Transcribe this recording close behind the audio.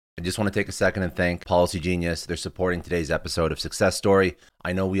I just want to take a second and thank Policy Genius. They're supporting today's episode of Success Story.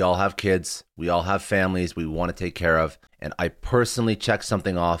 I know we all have kids, we all have families we want to take care of, and I personally checked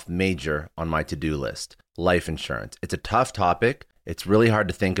something off major on my to-do list: life insurance. It's a tough topic. It's really hard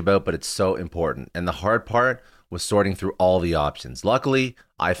to think about, but it's so important. And the hard part was sorting through all the options. Luckily,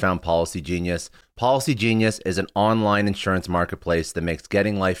 I found Policy Genius. Policy Genius is an online insurance marketplace that makes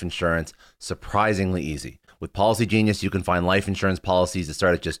getting life insurance surprisingly easy. With Policy Genius, you can find life insurance policies that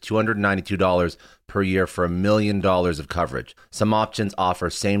start at just $292 per year for $1 million of coverage. Some options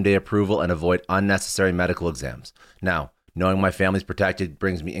offer same-day approval and avoid unnecessary medical exams. Now, knowing my family's protected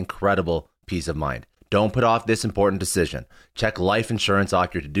brings me incredible peace of mind. Don't put off this important decision. Check life insurance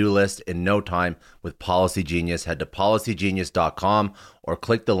off your to-do list in no time with Policy Genius. Head to policygenius.com or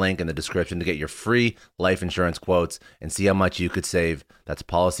click the link in the description to get your free life insurance quotes and see how much you could save. That's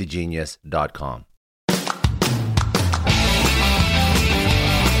policygenius.com.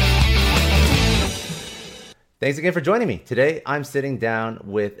 Thanks again for joining me. Today, I'm sitting down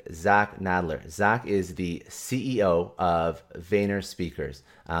with Zach Nadler. Zach is the CEO of VaynerSpeakers.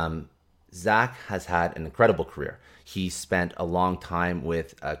 Zach has had an incredible career. He spent a long time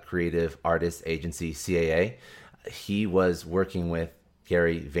with a creative artist agency, CAA. He was working with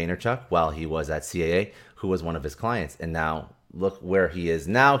Gary Vaynerchuk while he was at CAA, who was one of his clients. And now look where he is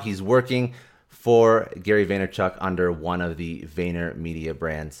now. He's working for Gary Vaynerchuk under one of the Vayner Media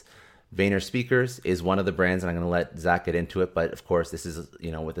brands. VaynerSpeakers is one of the brands, and I'm going to let Zach get into it. But of course, this is,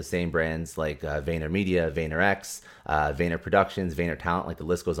 with the same brands like Vayner Media, VaynerX, Vayner Productions, Vayner Talent, like the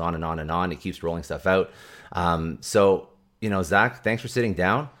list goes on and on and on. It keeps rolling stuff out. Zach, thanks for sitting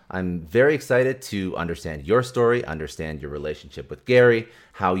down. I'm very excited to understand your story, understand your relationship with Gary,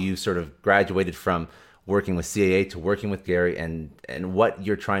 how you sort of graduated from working with CAA to working with Gary, and what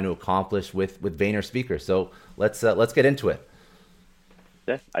you're trying to accomplish with VaynerSpeakers. So let's get into it.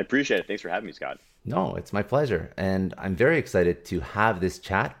 Yeah, I appreciate it. Thanks for having me, Scott. No, it's my pleasure. And I'm very excited to have this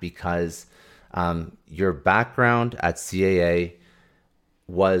chat because your background at CAA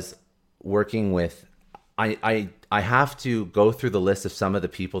was working with, I have to go through the list of some of the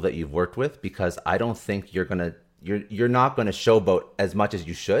people that you've worked with because I don't think you're not gonna showboat as much as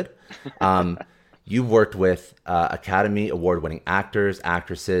you should. You've worked with Academy Award-winning actors,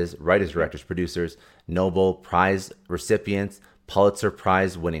 actresses, writers, directors, producers, Nobel Prize recipients, Pulitzer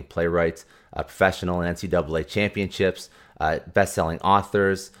Prize winning playwrights, professional and NCAA championships, best-selling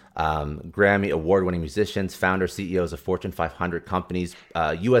authors, Grammy award-winning musicians, founders, CEOs of Fortune 500 companies,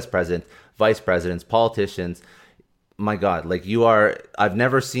 U.S. presidents, vice presidents, politicians. My God, I've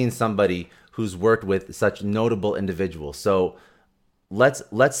never seen somebody who's worked with such notable individuals. So let's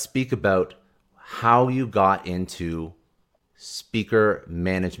speak about how you got into speaker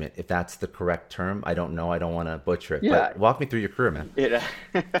management, if that's the correct term. I don't know. I don't want to butcher it, Yeah, but walk me through your career, man.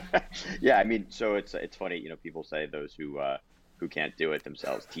 yeah. I mean, so it's funny. People say those who can't do it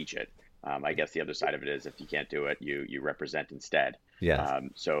themselves teach it. I guess the other side of it is if you can't do it, you represent instead. Yes.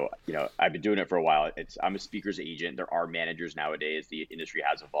 I've been doing it for a while. I'm a speaker's agent. There are managers nowadays. The industry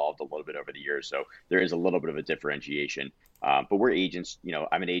has evolved a little bit over the years, so there is a little bit of a differentiation. But we're agents.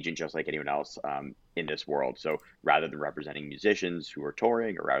 I'm an agent just like anyone else in this world. So rather than representing musicians who are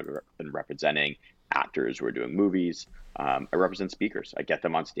touring, or rather than representing actors who are doing movies, I represent speakers. I get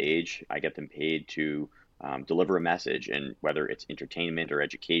them on stage. I get them paid to deliver a message, and whether it's entertainment or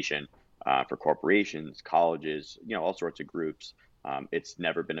education for corporations, colleges, all sorts of groups. It's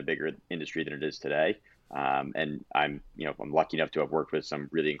never been a bigger industry than it is today. And I'm lucky enough to have worked with some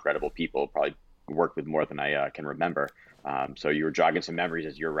really incredible people, probably worked with more than I can remember. So you were jogging some memories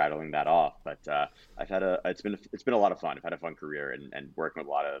as you're rattling that off, but it's been a lot of fun. I've had a fun career and working with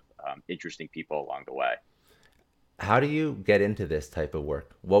a lot of interesting people along the way. How do you get into this type of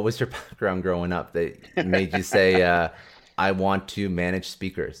work? What was your background growing up that made you say, I want to manage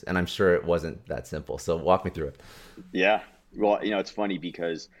speakers? And I'm sure it wasn't that simple. So walk me through it. Yeah. Well, it's funny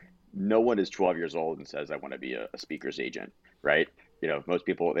because no one is 12 years old and says, I want to be a speaker's agent, right? Most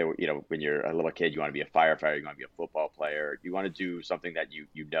people, when you're a little kid, you want to be a firefighter, you want to be a football player, you want to do something that you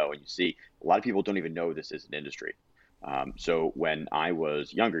know and you see. A lot of people don't even know this is an industry. So when I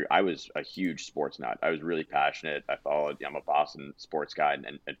was younger, I was a huge sports nut. I was really passionate. I'm a Boston sports guy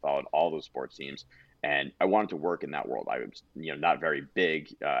and followed all those sports teams. And I wanted to work in that world. I was, not very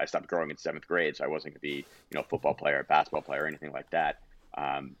big. I stopped growing in 7th grade, so I wasn't going to be, a football player, basketball player, or anything like that.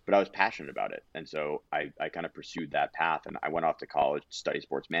 But I was passionate about it. And so I kind of pursued that path, and I went off to college to study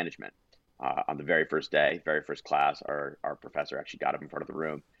sports management. On the very first day, very first class, our professor actually got up in front of the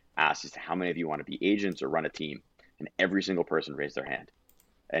room, asked us how many of you want to be agents or run a team. And every single person raised their hand.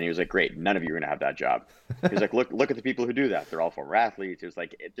 And he was like, great, none of you are going to have that job. He's like, look at the people who do that. They're all former athletes. It was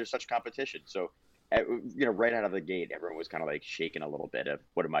like, there's such competition. So, right out of the gate, everyone was kind of like shaking a little bit of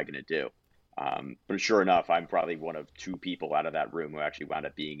what am I going to do? But sure enough, I'm probably one of two people out of that room who actually wound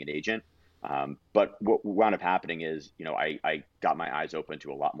up being an agent. But what wound up happening is, I got my eyes open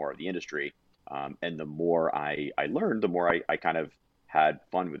to a lot more of the industry. And the more I learned, the more I kind of had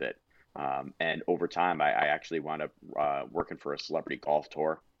fun with it. And over time, I actually wound up working for a celebrity golf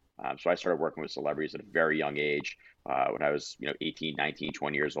tour. So I started working with celebrities at a very young age, when I was, 18, 19,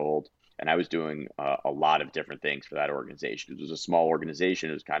 20 years old. And I was doing a lot of different things for that organization. It was a small organization.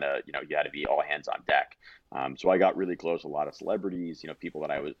 It was kind of, you had to be all hands on deck. So I got really close to a lot of celebrities, people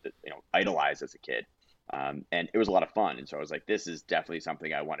that I was, idolized as a kid. And it was a lot of fun. And so I was like, this is definitely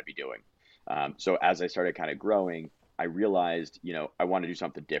something I want to be doing. So as I started kind of growing, I realized, I want to do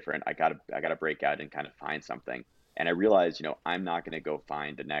something different. I gotta break out and kind of find something. And I realized, I'm not going to go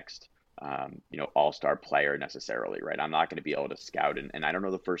find the next, all-star player necessarily, right? I'm not going to be able to scout, and I don't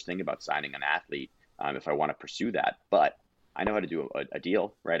know the first thing about signing an athlete, if I want to pursue that, but I know how to do a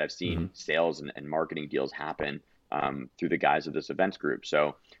deal, right? I've Hmm. seen sales and marketing deals happen, through the guise of this events group.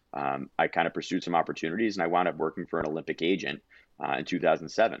 So I kind of pursued some opportunities, and I wound up working for an Olympic agent in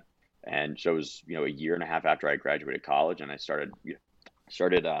 2007. And so it was, a year and a half after I graduated college, and I started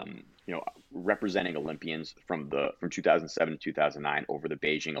representing Olympians from 2007 to 2009 over the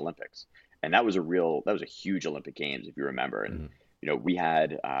Beijing Olympics. And that was a huge Olympic Games, if you remember. And Hmm. we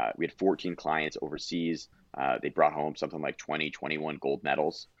had 14 clients overseas. They brought home something like 20, 21 gold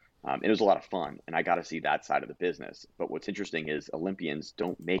medals. It was a lot of fun, and I got to see that side of the business. But what's interesting is Olympians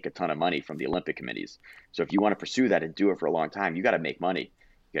don't make a ton of money from the Olympic committees. So if you want to pursue that and do it for a long time, you got to make money.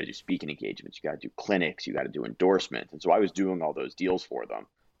 You got to do speaking engagements, you got to do clinics, you got to do endorsements. And so I was doing all those deals for them.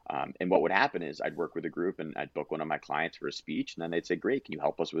 And what would happen is I'd work with a group and I'd book one of my clients for a speech, and then they'd say, great, can you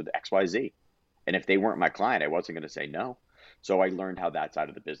help us with XYZ? And if they weren't my client, I wasn't going to say no. So I learned how that side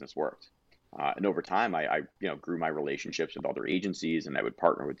of the business worked. And over time, I grew my relationships with other agencies, and I would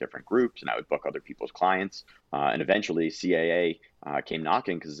partner with different groups, and I would book other people's clients. And eventually, CAA came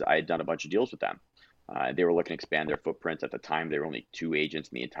knocking because I had done a bunch of deals with them. They were looking to expand their footprint. At the time, there were only two agents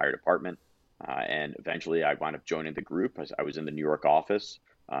in the entire department. And eventually, I wound up joining the group. I was in the New York office,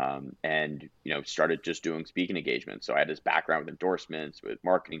 and started just doing speaking engagements. So I had this background with endorsements, with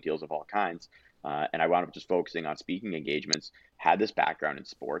marketing deals of all kinds. And I wound up just focusing on speaking engagements. Had this background in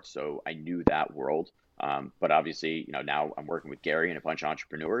sports, so I knew that world. But obviously, now I'm working with Gary and a bunch of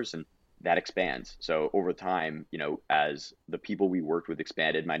entrepreneurs, and that expands. So over time, as the people we worked with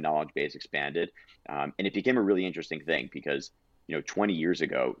expanded, my knowledge base expanded, and it became a really interesting thing because 20 years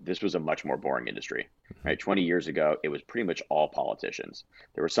ago, this was a much more boring industry, right? 20 years ago, it was pretty much all politicians.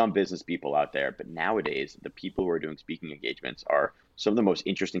 There were some business people out there, but nowadays, the people who are doing speaking engagements are some of the most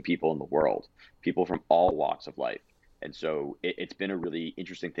interesting people in the world, people from all walks of life. And so it's been a really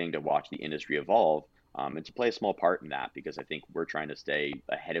interesting thing to watch the industry evolve, and to play a small part in that because I think we're trying to stay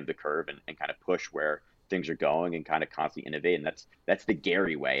ahead of the curve and kind of push where things are going and kind of constantly innovate. And that's the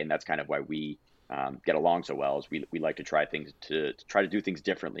Gary way, and that's kind of why we get along so well. Is we like to try things to try to do things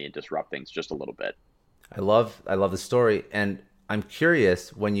differently and disrupt things just a little bit. I love the story, and I'm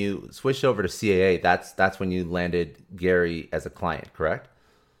curious when you switched over to CAA. That's when you landed Gary as a client, correct?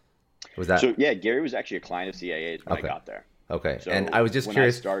 Was So that yeah, Gary was actually a client of CAA's when I okay? got there. Okay, and I So was just when I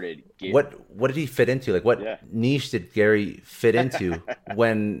curious, started, what did he fit into? Like, what yeah, niche did Gary fit into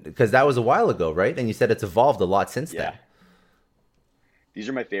when? Because that was a while ago, right? And you said it's evolved a lot since yeah. then. These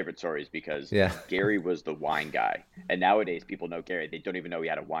are my favorite stories because Yeah. Gary was the wine guy. And nowadays people know Gary. They don't even know he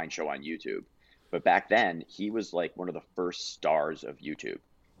had a wine show on YouTube. But back then, he was like one of the first stars of YouTube.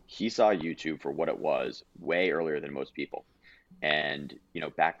 He saw YouTube for what it was way earlier than most people. And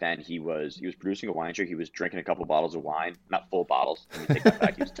back then he was producing a wine show. He was drinking a couple bottles of wine, not full bottles. Let me take that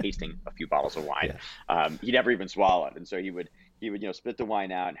back. He was tasting a few bottles of wine. Yeah. He never even swallowed, and so he would spit the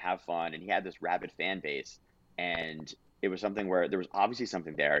wine out and have fun. And he had this rabid fan base, and it was something where there was obviously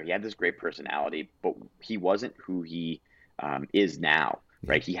something there. He had this great personality, but he wasn't who he is now,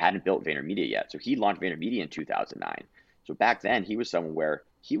 Yeah. right? He hadn't built VaynerMedia yet, so he launched VaynerMedia in 2009. So back then, he was someone where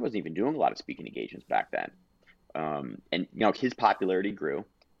he wasn't even doing a lot of speaking engagements back then. And his popularity grew.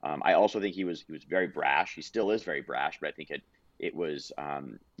 I also think he was very brash. He still is very brash, but I think it was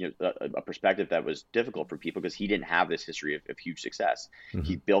a perspective that was difficult for people because he didn't have this history of huge success.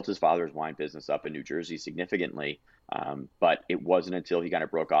 He Hmm. built his father's wine business up in New Jersey significantly, but it wasn't until he kind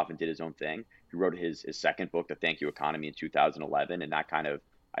of broke off and did his own thing. He wrote his second book, The Thank You Economy, in 2011, and that kind of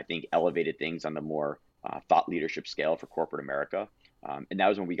I think elevated things on the more thought leadership scale for corporate America. And that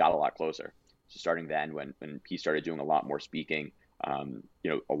was when we got a lot closer. So starting then, when he started doing a lot more speaking,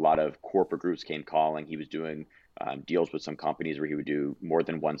 A lot of corporate groups came calling. He was doing deals with some companies where he would do more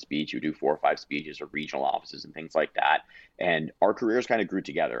than one speech. He would do 4 or 5 speeches or regional offices and things like that. And our careers kind of grew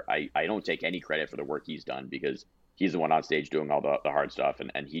together. I don't take any credit for the work he's done because he's the one on stage doing all the hard stuff.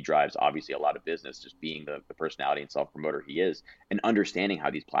 And he drives obviously a lot of business, just being the personality and self-promoter he is and understanding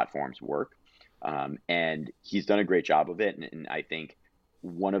how these platforms work. And he's done a great job of it. And I think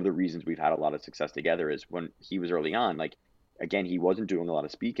one of the reasons we've had a lot of success together is when he was early on, like, again, he wasn't doing a lot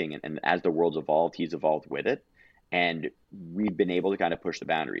of speaking. And as the world's evolved, he's evolved with it. And we've been able to kind of push the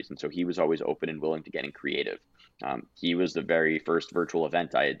boundaries. And so he was always open and willing to getting creative. He was the very first virtual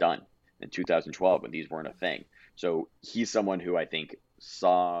event I had done in 2012 when these weren't a thing. So he's someone who I think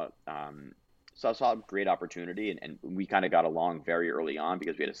saw great opportunity, and we kind of got along very early on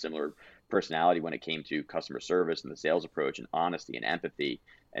because we had a similar personality when it came to customer service and the sales approach and honesty and empathy.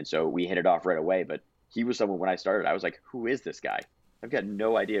 And so we hit it off right away. But he was someone when I started, I was like, who is this guy? I've got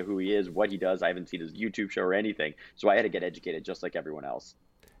no idea who he is, what he does. I haven't seen his YouTube show or anything. So I had to get educated just like everyone else.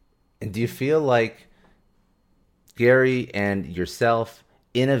 And do you feel like Gary and yourself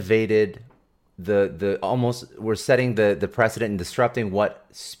innovated the almost, we're setting the precedent and disrupting what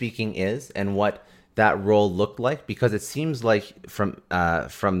speaking is and what that role looked like? Because it seems like from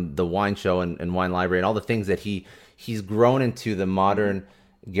the wine show and wine library and all the things that he's grown into the modern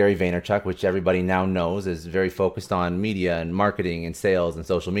Gary Vaynerchuk, which everybody now knows is very focused on media and marketing and sales and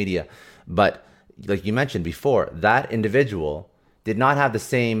social media. But like you mentioned before, that individual did not have the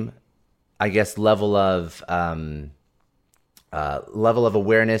same, I guess, level of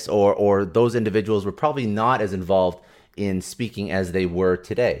awareness, or those individuals were probably not as involved in speaking as they were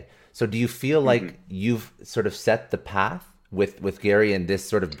today. So do you feel like you've sort of set the path with Gary and this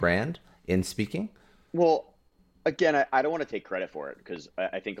sort of brand in speaking? Well, again, I don't want to take credit for it because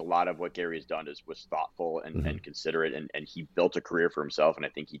I think a lot of what Gary has done was thoughtful and considerate, and he built a career for himself, and I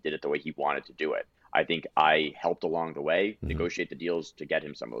think he did it the way he wanted to do it. I think I helped along the way, negotiate the deals to get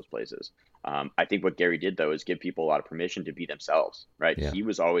him some of those places. I think what Gary did, though, is give people a lot of permission to be themselves, right? Yeah. He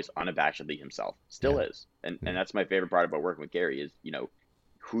was always unabashedly himself, still is. And that's my favorite part about working with Gary is,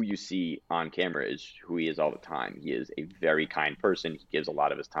 who you see on camera is who he is all the time. He is a very kind person. He gives a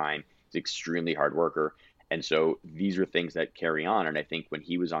lot of his time. He's an extremely hard worker. And so these are things that carry on. And I think when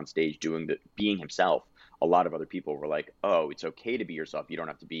he was on stage being himself, a lot of other people were like, oh, it's okay to be yourself. You don't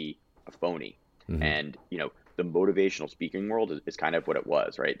have to be a phony. And, the motivational speaking world is kind of what it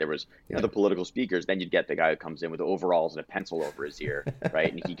was, right? There was the political speakers. Then you'd get the guy who comes in with overalls and a pencil over his ear,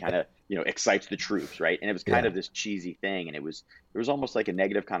 right? And he kind of, excites the troops, right? And it was kind of this cheesy thing. And there was almost like a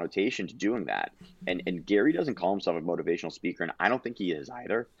negative connotation to doing that. And Gary doesn't call himself a motivational speaker. And I don't think he is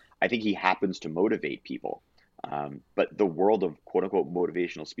either. I think he happens to motivate people. But the world of quote unquote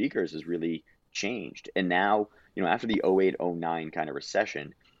motivational speakers has really changed. And now, after the 08-09 kind of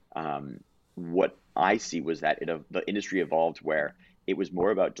recession, what I see was that the industry evolved where it was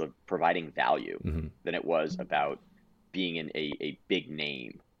more about providing value than it was about being in a big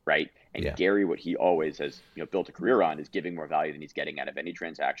name, right? And Gary, what he always has built a career on is giving more value than he's getting out of any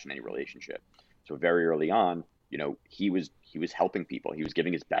transaction, any relationship. So very early on, he was helping people. He was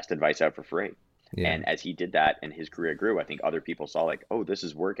giving his best advice out for free. Yeah. And as he did that and his career grew, I think other people saw like, oh, this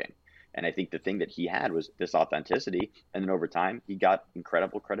is working. And I think the thing that he had was this authenticity. And then over time, he got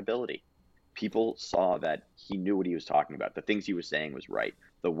incredible credibility. People saw that he knew what he was talking about. The things he was saying was right.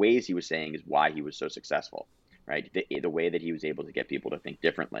 The ways he was saying is why he was so successful, right? The way that he was able to get people to think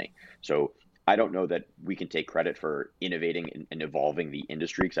differently. So I don't know that we can take credit for innovating and evolving the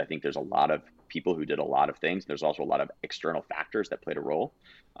industry, because I think there's a lot of people who did a lot of things. There's also a lot of external factors that played a role.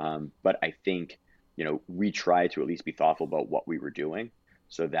 But I think, we try to at least be thoughtful about what we were doing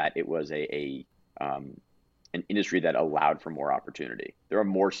so that it was an industry that allowed for more opportunity. There are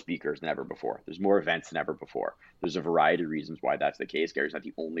more speakers than ever before. There's more events than ever before. There's a variety of reasons why that's the case. Gary's not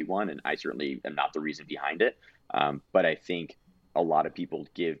the only one, and I certainly am not the reason behind it. But I think a lot of people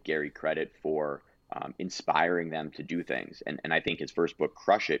give Gary credit for inspiring them to do things. And I think his first book,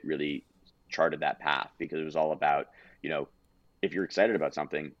 Crush It, really charted that path, because it was all about, if you're excited about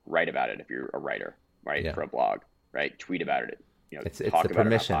something, write about it. If you're a writer, right, for a blog, right, tweet about it. It's talk about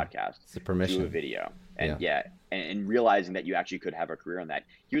permission. It on a podcast. It's the permission. Do a video. And and realizing that you actually could have a career on that.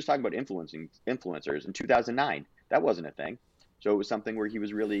 He was talking about influencers in 2009. That wasn't a thing. So it was something where he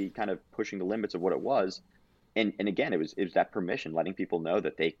was really kind of pushing the limits of what it was. And again, it was that permission, letting people know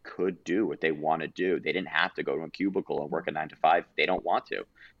that they could do what they want to do. They didn't have to go to a cubicle and work a 9 to 5. They don't want to.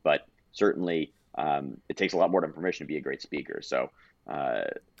 But certainly it takes a lot more than permission to be a great speaker. So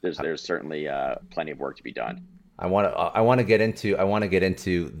there's certainly plenty of work to be done. I want to get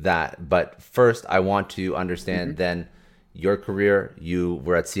into that, but first I want to understand then your career, you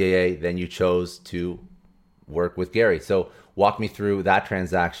were at CAA, then you chose to work with Gary. So walk me through that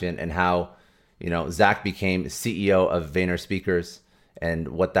transaction and how, Zach became CEO of VaynerSpeakers and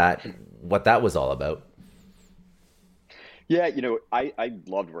what that was all about. Yeah, I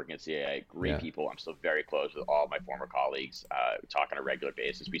loved working at CAA. Great Yeah. people. I'm still very close with all my former colleagues. We talk on a regular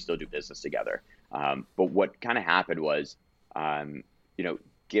basis. We still do business together. But what kind of happened was, um, you know,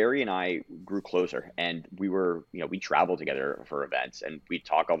 Gary and I grew closer, and we traveled together for events, and we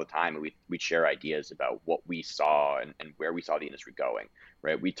talk all the time, and we'd share ideas about what we saw and where we saw the industry going.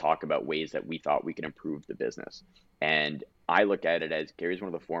 Right? We talk about ways that we thought we could improve the business, and I look at it as Gary's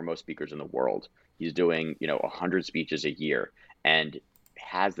one of the foremost speakers in the world. He's doing, 100 speeches a year and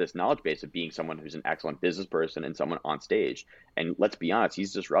has this knowledge base of being someone who's an excellent business person and someone on stage. And let's be honest,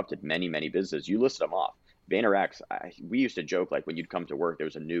 he's disrupted many, many businesses. You listed them off. VaynerX, we used to joke like when you'd come to work, there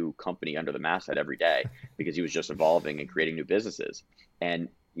was a new company under the masthead every day because he was just evolving and creating new businesses. And,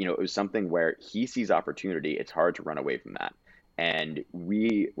 it was something where he sees opportunity. It's hard to run away from that. And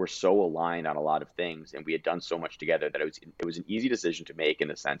we were so aligned on a lot of things, and we had done so much together that it was an easy decision to make in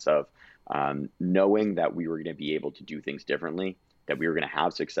the sense of knowing that we were going to be able to do things differently, that we were going to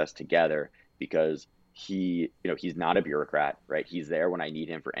have success together because he's not a bureaucrat, right? He's there when I need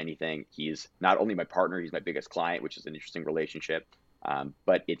him for anything. He's not only my partner, he's my biggest client, which is an interesting relationship.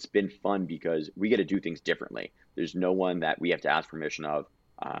 But it's been fun because we get to do things differently. There's no one that we have to ask permission of.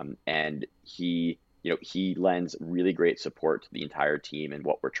 And he lends really great support to the entire team and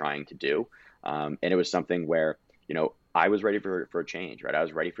what we're trying to do. And it was something where, I was ready for a change, right? I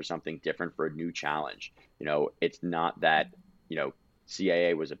was ready for something different, for a new challenge. It's not that,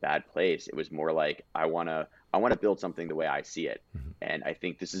 CAA was a bad place. It was more like I want to build something the way I see it. And I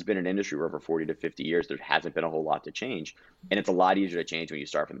think this has been an industry where over 40 to 50 years, there hasn't been a whole lot to change. And it's a lot easier to change when you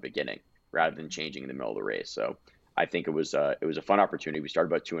start from the beginning rather than changing in the middle of the race. So I think it was a fun opportunity. We started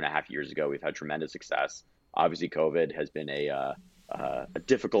about 2.5 years ago. We've had tremendous success. Obviously, COVID has been a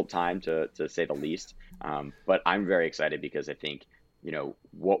difficult time to say the least. But I'm very excited because I think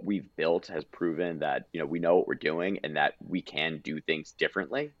what we've built has proven that we know what we're doing and that we can do things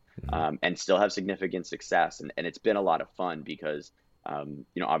differently, and still have significant success. And it's been a lot of fun because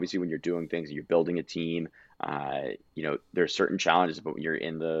obviously when you're doing things and you're building a team, there's certain challenges, but when you're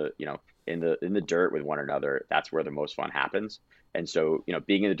in the in the dirt with one another, that's where the most fun happens. And so,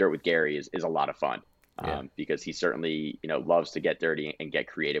 being in the dirt with Gary is a lot of fun, Yeah. because he certainly, loves to get dirty and get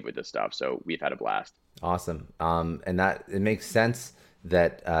creative with this stuff. So we've had a blast. Awesome. And that it makes sense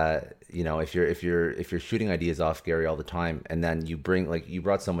that if you're shooting ideas off Gary all the time, and then you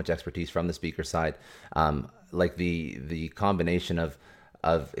brought so much expertise from the speaker side, like the combination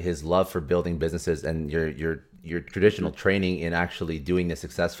of his love for building businesses and your traditional training in actually doing this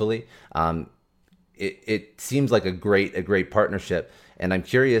successfully. It seems like a great partnership, and I'm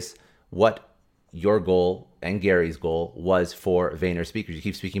curious what your goal and Gary's goal was for VaynerSpeakers. You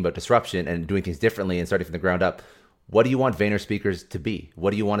keep speaking about disruption and doing things differently and starting from the ground up. What do you want VaynerSpeakers to be?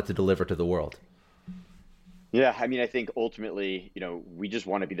 What do you want it to deliver to the world? Yeah, I mean, I think ultimately, we just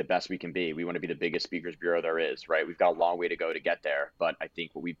want to be the best we can be. We want to be the biggest speakers bureau there is, right? We've got a long way to go to get there, but I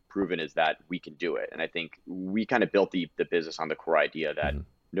think what we've proven is that we can do it. And I think we kind of built the business on the core idea that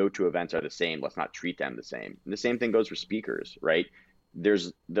no two events are the same. Let's not treat them the same. And the same thing goes for speakers, right?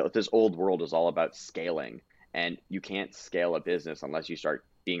 This old world is all about scaling, and you can't scale a business unless you start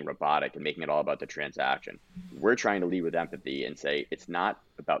being robotic and making it all about the transaction. We're trying to lead with empathy and say it's not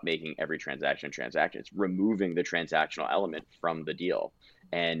about making every transaction a transaction. It's removing the transactional element from the deal.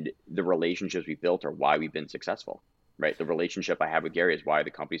 And the relationships we built are why we've been successful, right? The relationship I have with Gary is why the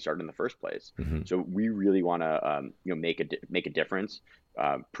company started in the first place. So we really want to, make a difference,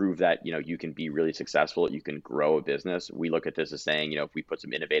 prove that, you can be really successful. You can grow a business. We look at this as saying, if we put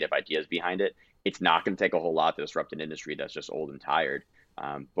some innovative ideas behind it, it's not going to take a whole lot to disrupt an industry that's just old and tired.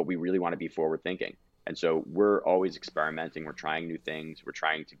 But we really want to be forward thinking. And so we're always experimenting. We're trying new things. We're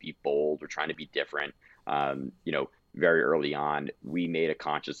trying to be bold. We're trying to be different. Very early on, we made a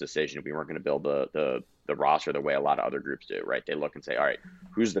conscious decision. We weren't going to build the roster the way a lot of other groups do, right? They look and say, all right,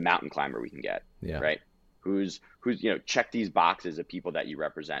 who's the mountain climber we can get, Yeah. right? Who's check these boxes of people that you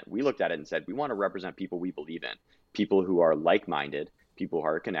represent. We looked at it and said, we want to represent people we believe in, people who are like-minded, people who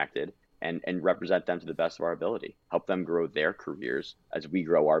are connected, and represent them to the best of our ability, help them grow their careers as we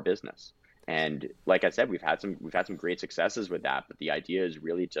grow our business. And like I said, we've had some great successes with that, but the idea is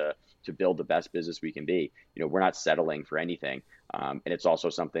really to build the best business we can be. We're not settling for anything. And it's also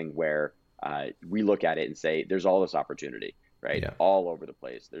something where we look at it and say, there's all this opportunity, right? Yeah. All over the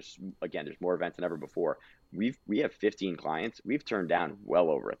place. There's more events than ever before. We have 15 clients. We've turned down well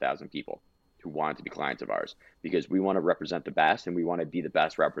over 1,000 people who wanted to be clients of ours, because we want to represent the best and we want to be the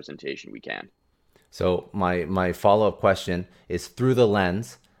best representation we can. So my follow-up question is, through the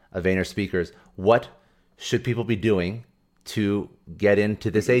lens of VaynerSpeakers, what should people be doing to get into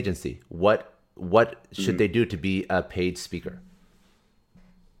this agency? What should they do to be a paid speaker?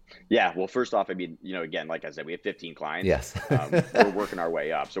 Yeah, well, first off, I mean, again, like I said, we have 15 clients. Yes. We're working our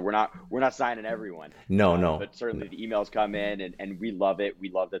way up, so we're not signing everyone. No. But certainly the emails come in, and we love it. We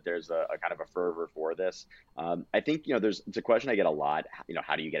love that there's a kind of a fervor for this. I think it's a question I get a lot.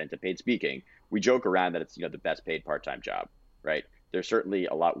 How do you get into paid speaking? We joke around that it's the best paid part-time job, right? There's certainly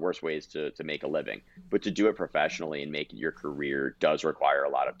a lot worse ways to make a living, but to do it professionally and make it your career does require a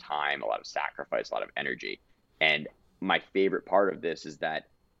lot of time, a lot of sacrifice, a lot of energy. And my favorite part of this is that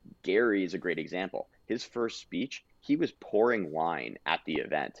Gary is a great example. His first speech, he was pouring wine at the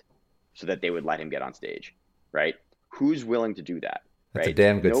event so that they would let him get on stage, right? Who's willing to do that? That's right? a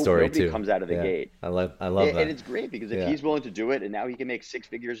damn good story nobody too. Comes out of the gate. I love that. And it's great because if he's willing to do it and now he can make six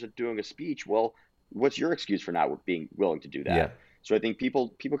figures of doing a speech, well, what's your excuse for not being willing to do that? Yeah. So I think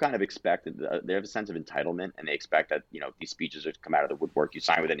people kind of expect they have a sense of entitlement, and they expect that these speeches are come out of the woodwork. You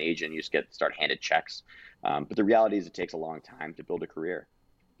sign with an agent, you just start handed checks. But the reality is, it takes a long time to build a career.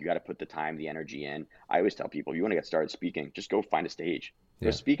 You got to put the time, the energy in. I always tell people, if you want to get started speaking, just go find a stage.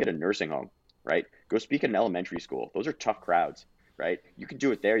 Go speak at a nursing home, right? Go speak at an elementary school. Those are tough crowds, right? You can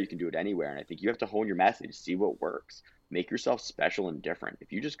do it there. You can do it anywhere. And I think you have to hone your message, see what works. Make yourself special and different.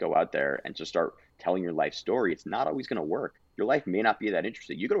 If you just go out there and just start telling your life story, it's not always going to work. Your life may not be that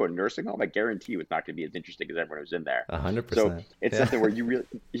interesting. You go to a nursing home, I guarantee you it's not going to be as interesting as everyone who's in there. 100%. So it's something where you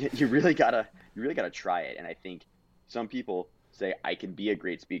really gotta try it. And I think some people say, I can be a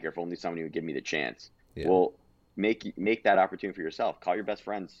great speaker if only somebody would give me the chance. Yeah. Well, make that opportunity for yourself. Call your best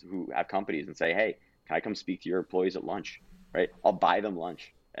friends who have companies and say, hey, can I come speak to your employees at lunch? Right? I'll buy them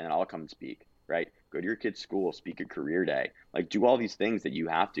lunch and then I'll come and speak. Right? Go to your kid's school, speak at career day. Like, do all these things that you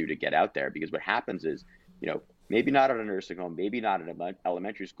have to get out there, because what happens is, maybe not at a nursing home, maybe not at an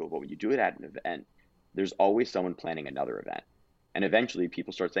elementary school, but when you do it at an event, there's always someone planning another event. And eventually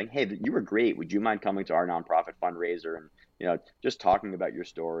people start saying, hey, you were great. Would you mind coming to our nonprofit fundraiser and, just talking about your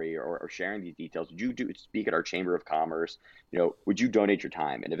story or sharing these details? Would you speak at our Chamber of Commerce? Would you donate your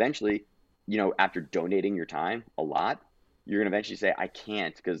time? And eventually, after donating your time a lot, you're going to eventually say, I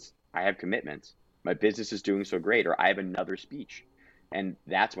can't because I have commitments. My business is doing so great, or I have another speech. And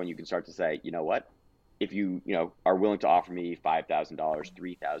that's when you can start to say, you know what? If you, are willing to offer me $5,000,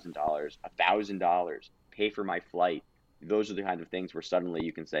 $3,000, $1,000, pay for my flight, those are the kind of things where suddenly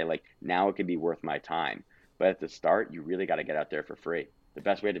you can say, like, now it can be worth my time. But at the start, you really got to get out there for free. The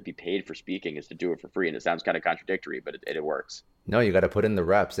best way to be paid for speaking is to do it for free. And it sounds kind of contradictory, but it works. No, you got to put in the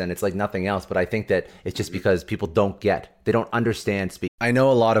reps, and it's like nothing else. But I think that it's just because people they don't understand speaking. I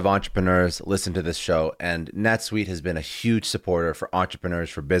know a lot of entrepreneurs listen to this show, and NetSuite has been a huge supporter for entrepreneurs,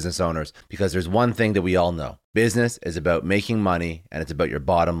 for business owners, because there's one thing that we all know. Business is about making money, and it's about your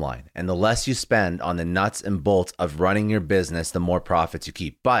bottom line. And the less you spend on the nuts and bolts of running your business, the more profits you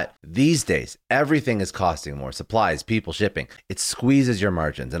keep. But these days, everything is costing more. Supplies, people, shipping. It squeezes your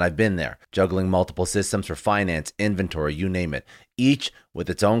margins, and I've been there, juggling multiple systems for finance, inventory, you name it, each with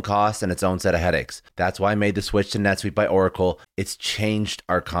its own costs and its own set of headaches. That's why I made the switch to NetSuite by Oracle. It's changed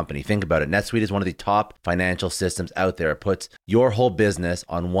our company. Think about it. NetSuite is one of the top financial systems out there. It puts your whole business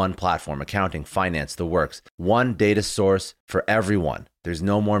on one platform: accounting, finance, the works. One data source for everyone. There's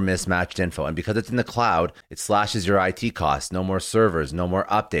no more mismatched info. And because it's in the cloud, it slashes your IT costs. No more servers, no more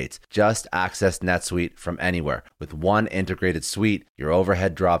updates. Just access NetSuite from anywhere. With one integrated suite, your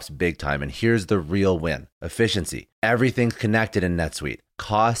overhead drops big time. And here's the real win: efficiency. Everything's connected in NetSuite.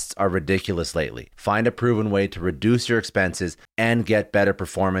 Costs are ridiculous lately. Find a proven way to reduce your expenses and get better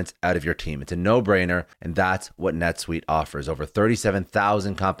performance out of your team. It's a no-brainer, and that's what NetSuite offers. Over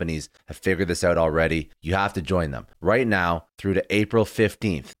 37,000 companies have figured this out already. You have to join them. Right now, through to April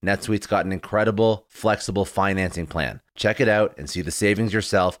 15th, NetSuite's got an incredible, flexible financing plan. Check it out and see the savings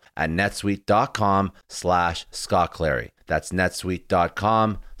yourself at netsuite.com/Scott Clary. That's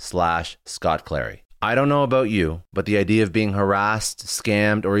netsuite.com/Scott Clary. I don't know about you, but the idea of being harassed,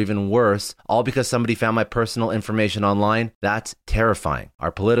 scammed, or even worse, all because somebody found my personal information online, that's terrifying.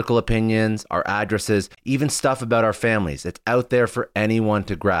 Our political opinions, our addresses, even stuff about our families, it's out there for anyone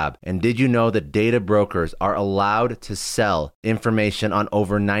to grab. And did you know that data brokers are allowed to sell information on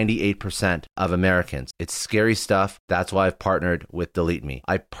over 98% of Americans? It's scary stuff. That's why I've partnered with Delete Me.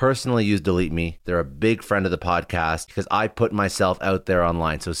 I personally use Delete Me. They're a big friend of the podcast because I put myself out there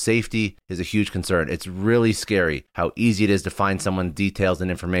online. So safety is a huge concern. It's really scary how easy it is to find someone's details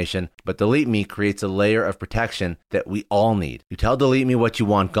and information, but Delete Me creates a layer of protection that we all need. You tell Delete Me what you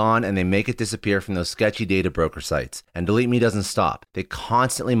want gone, and they make it disappear from those sketchy data broker sites. And Delete Me doesn't stop. They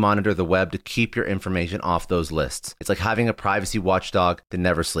constantly monitor the web to keep your information off those lists. It's like having a privacy watchdog that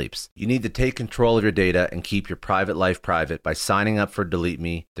never sleeps. You need to take control of your data and keep your private life private by signing up for Delete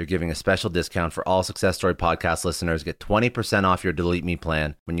Me. They're giving a special discount for all Success Story podcast listeners. Get 20% off your Delete Me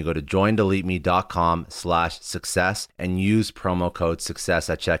plan when you go to joindeleteme.com/success and use promo code success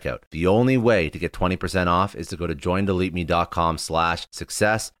at checkout. The only way to get 20% off is to go to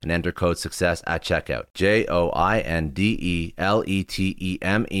joindeleteme.com/success and enter code success at checkout.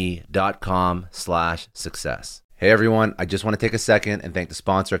 joindeleteme.com/success. Hey everyone, I just want to take a second and thank the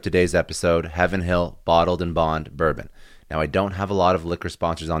sponsor of today's episode, Heaven Hill Bottled and Bond Bourbon. Now, I don't have a lot of liquor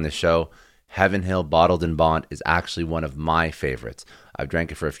sponsors on this show. Heaven Hill Bottled and Bond is actually one of my favorites. I've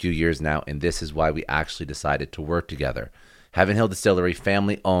drank it for a few years now, and this is why we actually decided to work together. Heaven Hill Distillery,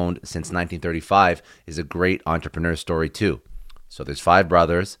 family owned since 1935, is a great entrepreneur story too. So there's 5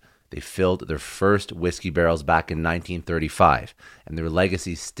 brothers. They filled their first whiskey barrels back in 1935, and their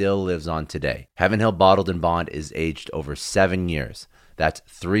legacy still lives on today. Heaven Hill Bottled and Bond is aged over 7 years. That's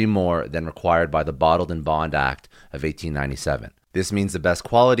 3 more than required by the Bottled and Bond Act of 1897. This means the best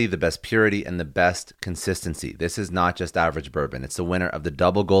quality, the best purity, and the best consistency. This is not just average bourbon. It's the winner of the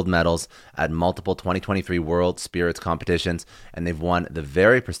double gold medals at multiple 2023 World Spirits competitions, and they've won the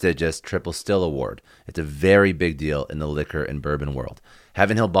very prestigious Triple Still Award. It's a very big deal in the liquor and bourbon world.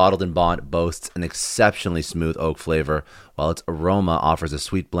 Heaven Hill Bottled and Bond boasts an exceptionally smooth oak flavor, while its aroma offers a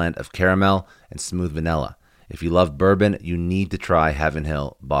sweet blend of caramel and smooth vanilla. If you love bourbon, you need to try Heaven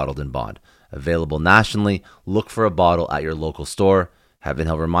Hill Bottled and Bond. Available nationally, look for a bottle at your local store. Heaven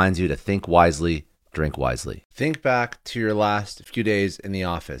Hill reminds you to think wisely, drink wisely. Think back to your last few days in the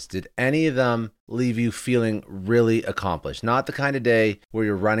office. Did any of them leave you feeling really accomplished? Not the kind of day where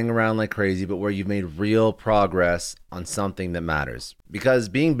you're running around like crazy, but where you've made real progress on something that matters. Because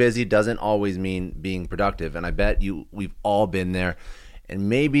being busy doesn't always mean being productive, and I bet we've all been there. And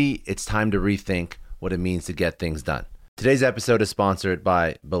maybe it's time to rethink what it means to get things done. Today's episode is sponsored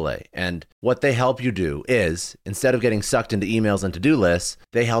by Belay, and what they help you do is, instead of getting sucked into emails and to-do lists,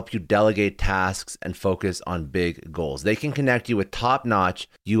 they help you delegate tasks and focus on big goals. They can connect you with top-notch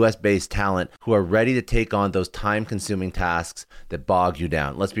US-based talent who are ready to take on those time-consuming tasks that bog you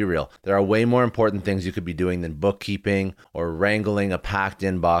down. Let's be real. There are way more important things you could be doing than bookkeeping or wrangling a packed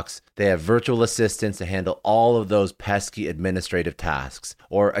inbox. They have virtual assistants to handle all of those pesky administrative tasks,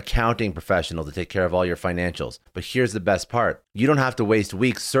 or accounting professional to take care of all your financials. But here's the best part. You don't have to waste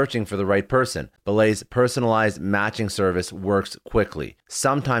weeks searching for the right person. Belay's personalized matching service works quickly,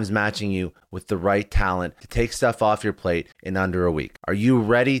 sometimes matching you with the right talent to take stuff off your plate in under a week. Are you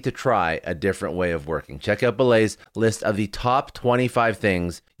ready to try a different way of working? Check out Belay's list of the top 25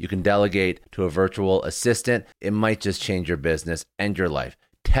 things you can delegate to a virtual assistant. It might just change your business and your life.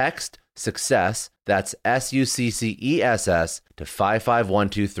 Text SUCCESS, that's SUCCESS, to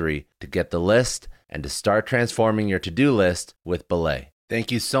 55123 to get the list and to start transforming your to-do list with Belay.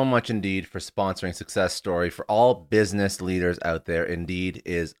 Thank you so much, Indeed, for sponsoring Success Story. For all business leaders out there, Indeed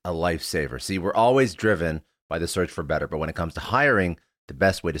is a lifesaver. See, we're always driven by the search for better, but when it comes to hiring, the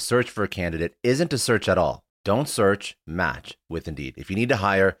best way to search for a candidate isn't to search at all. Don't search, match with Indeed. If you need to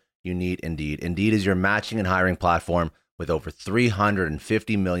hire, you need Indeed. Indeed is your matching and hiring platform with over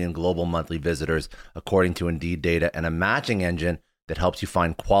 350 million global monthly visitors, according to Indeed data, and a matching engine that helps you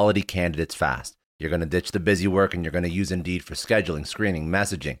find quality candidates fast. You're going to ditch the busy work and you're going to use Indeed for scheduling, screening,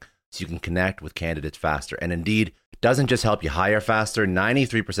 messaging, so you can connect with candidates faster. And Indeed doesn't just help you hire faster.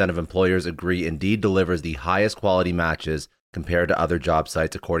 93% of employers agree Indeed delivers the highest quality matches compared to other job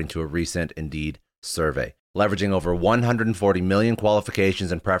sites, according to a recent Indeed survey. Leveraging over 140 million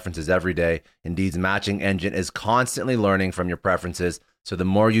qualifications and preferences every day, Indeed's matching engine is constantly learning from your preferences. So the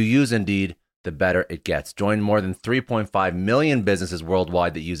more you use Indeed, the better it gets. Join more than 3.5 million businesses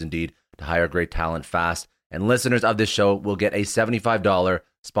worldwide that use Indeed to hire great talent fast. And listeners of this show will get a $75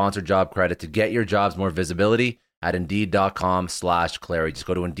 sponsored job credit to get your jobs more visibility at Indeed.com/Clary. Just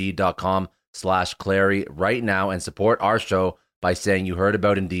go to Indeed.com/Clary right now and support our show by saying you heard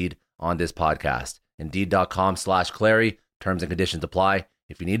about Indeed on this podcast. Indeed.com/Clary. Terms and conditions apply.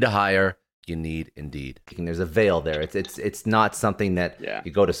 If you need to hire, you need Indeed. There's a veil there. It's not something that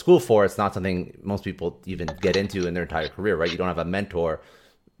you go to school for. It's not something most people even get into in their entire career, right? You don't have a mentor.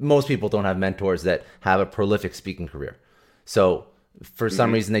 Most people don't have mentors that have a prolific speaking career. So for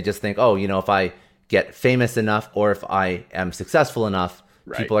some reason, they just think, oh, if I get famous enough or if I am successful enough,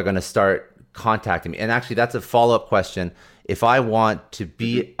 people are going to start contacting me. And actually, that's a follow-up question. If I want to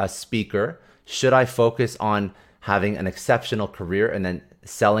be a speaker, should I focus on having an exceptional career and then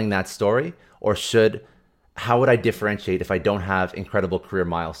selling that story, or how would I differentiate if I don't have incredible career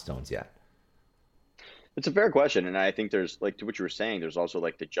milestones yet? It's a fair question, and I think there's like to what you were saying. There's also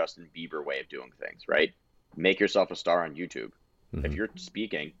like the Justin Bieber way of doing things, right? Make yourself a star on YouTube. If Hmm. you're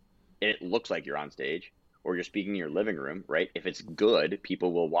speaking, it looks like you're on stage, or you're speaking in your living room, right? If it's good,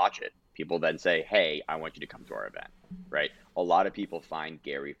 people will watch it. People then say, "Hey, I want you to come to our event," right? A lot of people find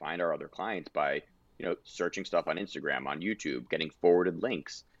Gary, find our other clients by searching stuff on Instagram, on YouTube, getting forwarded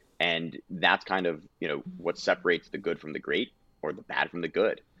links, and that's kind of what separates the good from the great or the bad from the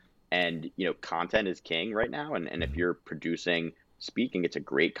good. And content is king right now, and if Hmm. you're producing speaking, it's a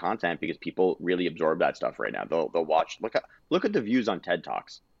great content because people really absorb that stuff right now. They'll watch, look at the views on TED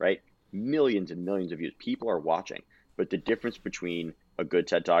Talks, right? Millions and millions of views. People are watching. But the difference between a good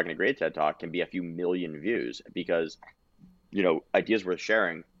TED Talk and a great TED Talk can be a few million views because ideas worth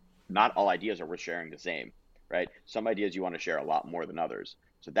sharing, not all ideas are worth sharing the same, right? Some ideas you want to share a lot more than others.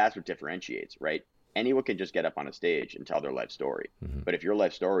 So that's what differentiates, right? Anyone can just get up on a stage and tell their life story. Hmm. But if your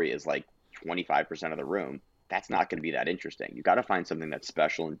life story is like 25% of the room, that's not going to be that interesting. You got to find something that's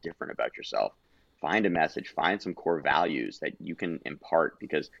special and different about yourself. Find a message, find some core values that you can impart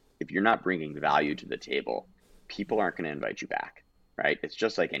because if you're not bringing value to the table, people aren't going to invite you back, right? It's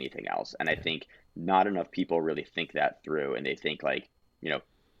just like anything else. And I Yeah. think not enough people really think that through and they think like, you know,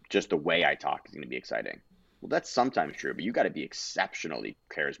 just the way I talk is going to be exciting. Well, that's sometimes true, but you got to be exceptionally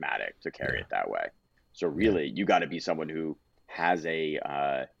charismatic to carry Yeah. it that way. So Yeah. really, you got to be someone who has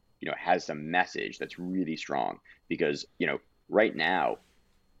has some message that's really strong because, right now,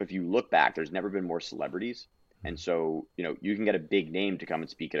 if you look back, there's never been more celebrities. And so, you can get a big name to come and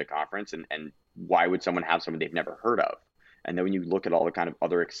speak at a conference and why would someone have someone they've never heard of? And then when you look at all the kind of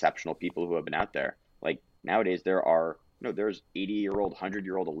other exceptional people who have been out there, like nowadays there are, there's 80-year-old,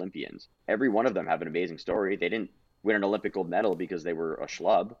 100-year-old Olympians. Every one of them have an amazing story. They didn't win an Olympic gold medal because they were a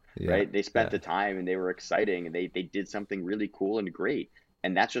schlub, Yeah. right? They spent Yeah. the time and they were exciting and they did something really cool and great.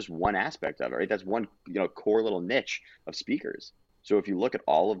 And that's just one aspect of it, right? That's one, core little niche of speakers. So if you look at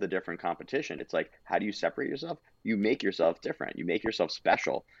all of the different competition, it's like, how do you separate yourself? You make yourself different. You make yourself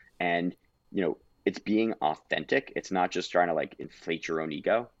special. And, it's being authentic. It's not just trying to like inflate your own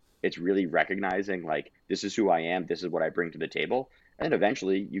ego. It's really recognizing like, this is who I am. This is what I bring to the table. And then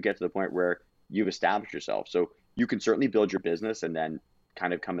eventually you get to the point where you've established yourself. So you can certainly build your business and then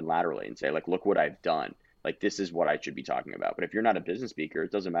kind of come in laterally and say, like, look what I've done. Like, this is what I should be talking about. But if you're not a business speaker,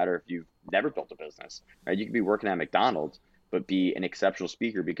 it doesn't matter if you've never built a business, right? You could be working at McDonald's, but be an exceptional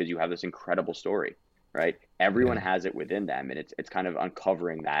speaker because you have this incredible story, right? Everyone Yeah. has it within them, and it's kind of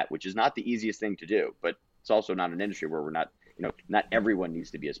uncovering that, which is not the easiest thing to do, but it's also not an industry where we're not, not everyone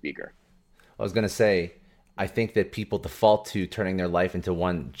needs to be a speaker. I was going to say, I think that people default to turning their life into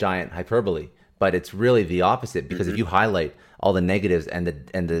one giant hyperbole, but it's really the opposite because if Hmm. you highlight all the negatives and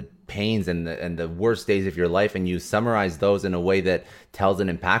the pains and the worst days of your life and you summarize those in a way that tells an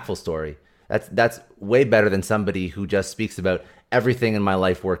impactful story, that's way better than somebody who just speaks about everything in my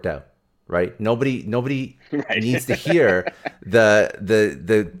life worked out, right? Nobody Right. needs to hear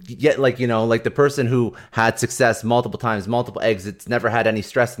the yet like like the person who had success multiple times, multiple exits, never had any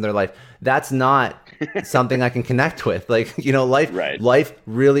stress in their life. That's not something I can connect with. Like, life Right. life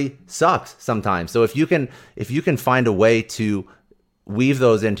really sucks sometimes. So if you can find a way to weave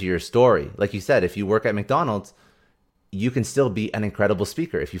those into your story, like you said, if you work at McDonald's, you can still be an incredible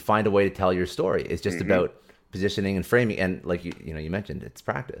speaker if you find a way to tell your story. It's just Hmm. about positioning and framing, and like you mentioned, it's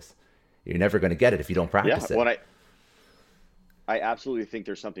practice. You're never going to get it if you don't Yeah. practice Well, it. I absolutely think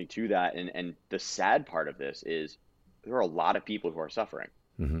there's something to that. And the sad part of this is there are a lot of people who are suffering,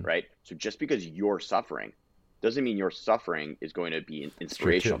 Hmm. right? So just because you're suffering doesn't mean your suffering is going to be It's true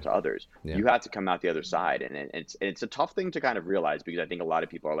inspirational too. to others. Yeah. You have to come out the other side. And it's a tough thing to kind of realize because I think a lot of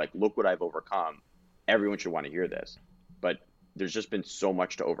people are like, look what I've overcome. Everyone should want to hear this. But there's just been so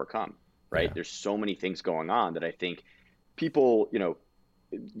much to overcome, right? Yeah. There's so many things going on that I think people,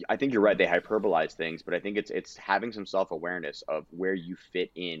 I think you're right. They hyperbolize things, but I think it's having some self awareness of where you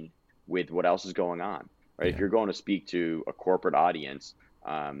fit in with what else is going on, right? If Yeah. you're going to speak to a corporate audience,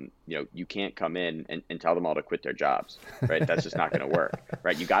 you can't come in and tell them all to quit their jobs, right? That's just not going to work,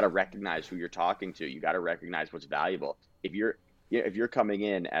 right? You got to recognize who you're talking to. You got to recognize what's valuable. If you're coming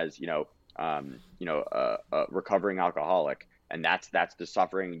in as a recovering alcoholic, and that's the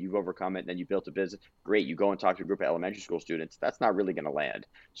suffering, you've overcome it, and then you built a business. Great, you go and talk to a group of elementary school students. That's not really going to land.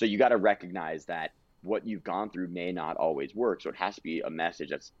 So you got to recognize that what you've gone through may not always work. So it has to be a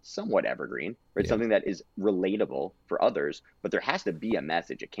message that's somewhat evergreen, right? Yeah. Something that is relatable for others, but there has to be a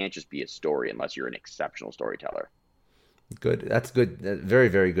message. It can't just be a story unless you're an exceptional storyteller. Good. That's good. Very,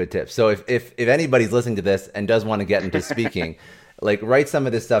 very good tip. So if anybody's listening to this and does want to get into speaking, like write some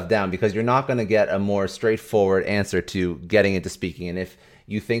of this stuff down because you're not going to get a more straightforward answer to getting into speaking. And if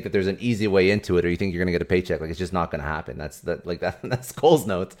you think that there's an easy way into it, or you think you're going to get a paycheck, like it's just not going to happen. That's Cole's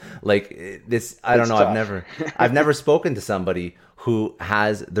notes. Like this, I don't It's know. tough. I've never spoken to somebody who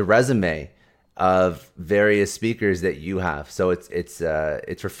has the resume of various speakers that you have. So it's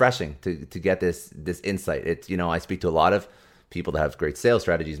refreshing to get this insight. It's, I speak to a lot of people that have great sales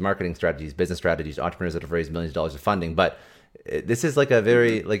strategies, marketing strategies, business strategies, entrepreneurs that have raised millions of dollars of funding. But this is like a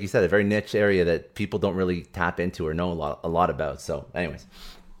very, like you said, a very niche area that people don't really tap into or know a lot about. So, anyways,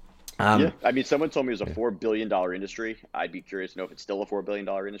 Yeah, um, I mean, someone told me it was a yeah, $4 billion industry. I'd be curious to know if it's still a $4 billion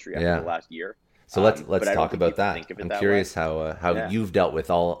industry after the yeah. last year. So let's But I don't talk think about people that. think of it I'm that way. curious how Yeah. you've dealt with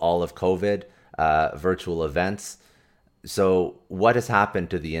all of COVID, virtual events. So what has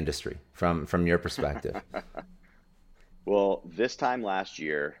happened to the industry from your perspective? Well, this time last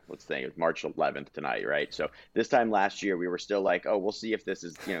year, let's think, it was March 11th tonight, right? So this time last year, we were still like, oh, we'll see if this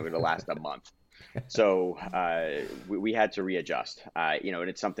is, going to last a month. So we had to readjust, and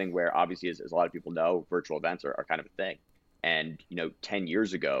it's something where obviously, as a lot of people know, virtual events are kind of a thing. And 10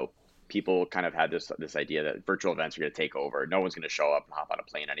 years ago, people kind of had this idea that virtual events are going to take over. No one's going to show up and hop on a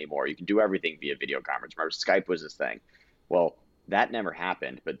plane anymore. You can do everything via video conference. Remember, Skype was this thing. Well, that never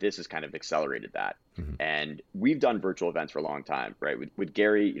happened, but this has kind of accelerated that. Mhm. And we've done virtual events for a long time, right? With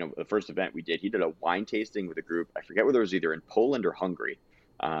Gary, the first event we did, he did a wine tasting with a group. I forget whether it was either in Poland or Hungary.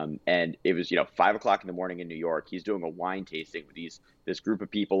 And it was, 5 o'clock in the morning in New York. He's doing a wine tasting with this group of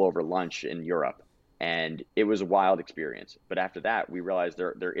people over lunch in Europe. And it was a wild experience. But after that, we realized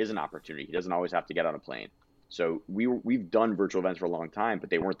there is an opportunity. He doesn't always have to get on a plane. So we've done virtual events for a long time, but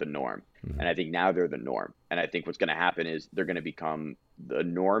they weren't the norm. Mhm. And I think now they're the norm. And I think what's going to happen is they're going to become the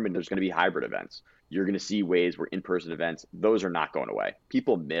norm, and there's going to be hybrid events. You're going to see ways where in-person events, those are not going away.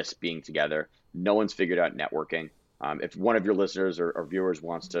 People miss being together. No one's figured out networking. If one of your listeners or viewers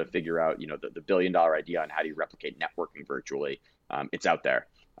wants to figure out, the billion-dollar idea on how do you replicate networking virtually, it's out there.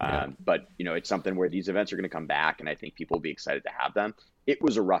 Yeah. But it's something where these events are going to come back, and I think people will be excited to have them. It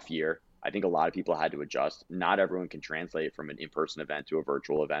was a rough year. I think a lot of people had to adjust. Not everyone can translate from an in-person event to a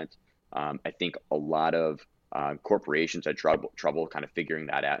virtual event. I think a lot of corporations had trouble kind of figuring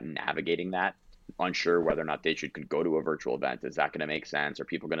that out and navigating that, unsure whether or not they could go to a virtual event. Is that going to make sense? Are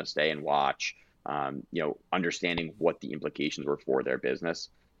people going to stay and watch? Understanding what the implications were for their business.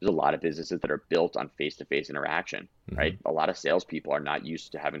 There's a lot of businesses that are built on face-to-face interaction, Hmm. right? A lot of salespeople are not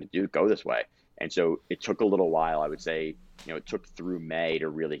used to having to go this way. And so it took a little while, I would say, it took through May to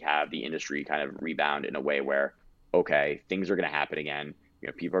really have the industry kind of rebound in a way where, okay, things are going to happen again.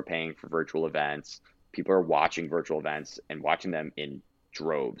 People are paying for virtual events. People are watching virtual events and watching them in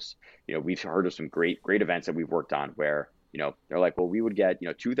droves. We've heard of some great events that we've worked on where, they're like, well, we would get,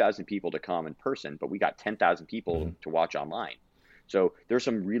 2,000 people to come in person, but we got 10,000 people Hmm. to watch online. So there's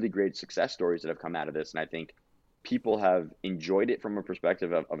some really great success stories that have come out of this. And I think people have enjoyed it from a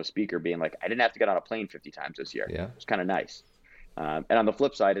perspective of a speaker being like, I didn't have to get on a plane 50 times this year. Yeah. It's kind of nice. And on the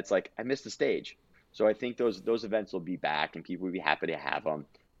flip side, it's like, I missed the stage. So I think those events will be back and people will be happy to have them.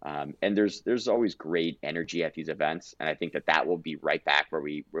 And there's always great energy at these events. And I think that will be right back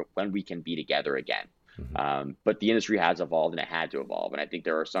when we can be together again. Hmm. But the industry has evolved and it had to evolve. And I think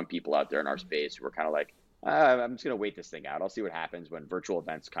there are some people out there in our space who are kind of like, I'm just going to wait this thing out. I'll see what happens when virtual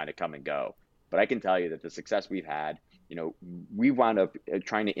events kind of come and go. But I can tell you that the success we've had, we wound up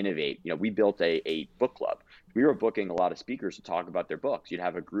trying to innovate. We built a book club. We were booking a lot of speakers to talk about their books. You'd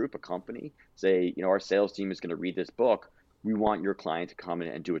have a group, a company say, our sales team is going to read this book. We want your client to come in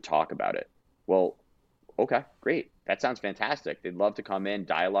and do a talk about it. Well, okay, great. That sounds fantastic. They'd love to come in,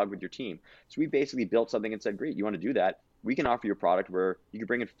 dialogue with your team. So we basically built something and said, great, you want to do that? We can offer you a product where you can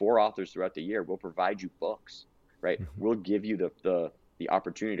bring in 4 authors throughout the year. We'll provide you books, right? Hmm. We'll give you the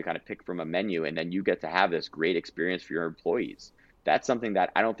opportunity to kind of pick from a menu, and then you get to have this great experience for your employees. That's something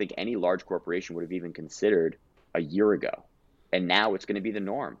that I don't think any large corporation would have even considered a year ago. And now it's going to be the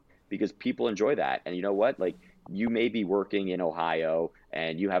norm because people enjoy that. And you know what? Like, you may be working in Ohio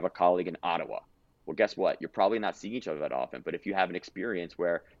and you have a colleague in Ottawa. Well, guess what? You're probably not seeing each other that often. But if you have an experience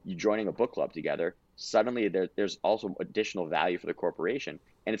where you're joining a book club together, suddenly there's also additional value for the corporation.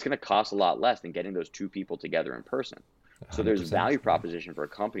 And it's going to cost a lot less than getting those two people together in person. So there's 100%. value proposition for a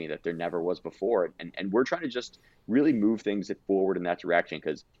company that there never was before. And we're trying to just really move things forward in that direction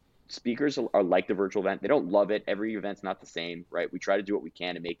because speakers are like the virtual event. They don't love it. Every event's not the same, right? We try to do what we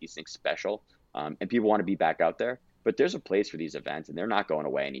can to make these things special. And people want to be back out there. But there's a place for these events, and they're not going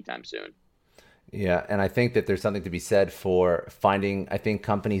away anytime soon. Yeah, and I think that there's something to be said for finding, I think,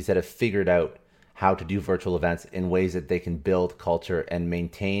 companies that have figured out how to do virtual events in ways that they can build culture and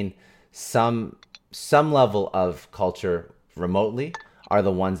maintain some level of culture remotely are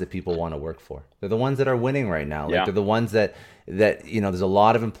the ones that people want to work for. They're the ones that are winning right now. Like Yeah. they're the ones that there's a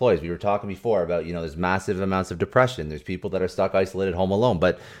lot of employees. We were talking before about, there's massive amounts of depression. There's people that are stuck isolated home alone.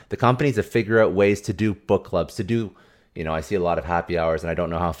 But the companies that figure out ways to do book clubs, to do, I see a lot of happy hours, and I don't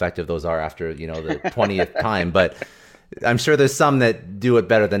know how effective those are after, the 20th time, but I'm sure there's some that do it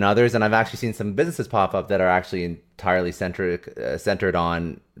better than others, and I've actually seen some businesses pop up that are actually entirely centered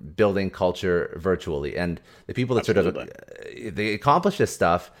on building culture virtually. And the people that Absolutely. they accomplish this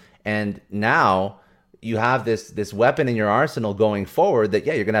stuff, and now you have this weapon in your arsenal going forward. That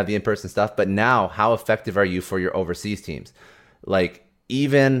you're gonna have the in-person stuff, but now how effective are you for your overseas teams? Like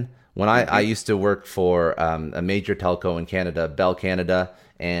even when I used to work for a major telco in Canada, Bell Canada,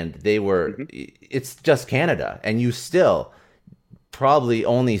 and they were, it's just Canada, and you still probably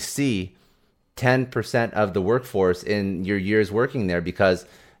only see 10% of the workforce in your years working there, because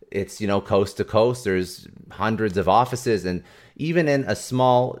it's, coast to coast. There's hundreds of offices, and even in a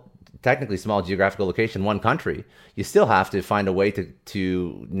technically small geographical location, one country, you still have to find a way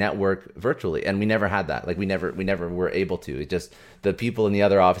to network virtually. And we never had that. Like we never were able to. It just, the people in the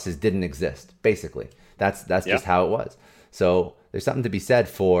other offices didn't exist. Basically, that's just how it was. So there's something to be said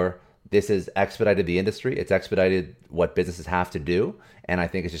for, this has expedited the industry. It's expedited what businesses have to do. And I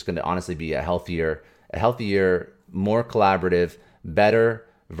think it's just going to honestly be a healthier, more collaborative, better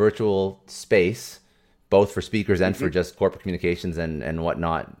virtual space, both for speakers and for just corporate communications and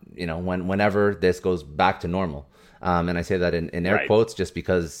whatnot, whenever this goes back to normal. And I say that in air quotes, just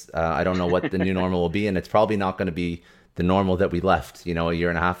because I don't know what the new normal will be. And it's probably not going to be the normal that we left, a year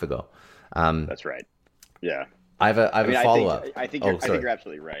and a half ago. That's right. Yeah. I have a follow up. I think you're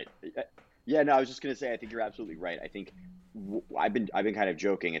absolutely right. Yeah, no, I was just gonna say I think you're absolutely right. I think I've been kind of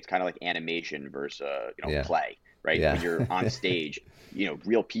joking. It's kind of like animation versus play, right? Yeah. When you're on stage,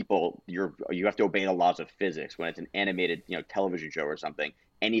 real people, you have to obey the laws of physics. When it's an animated television show or something,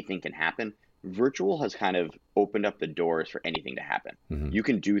 anything can happen. Virtual has kind of opened up the doors for anything to happen. You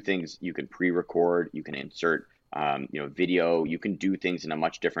can do things. You can pre-record. You can insert video. You can do things in a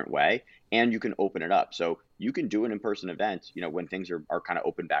much different way, and you can open it up. So you can do an in-person event, when things are kind of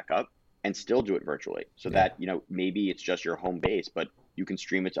open back up, and still do it virtually. So that, maybe it's just your home base, but you can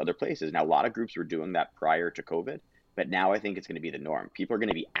stream it to other places. Now, a lot of groups were doing that prior to COVID, but now I think it's going to be the norm. People are going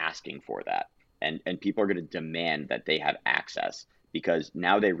to be asking for that, and people are going to demand that they have access, because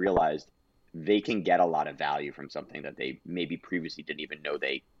now they realized they can get a lot of value from something that they maybe previously didn't even know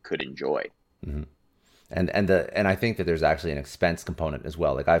they could enjoy. Mm-hmm. And I think that there's actually an expense component as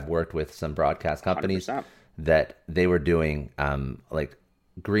well. Like I've worked with some broadcast companies 100%. that they were doing like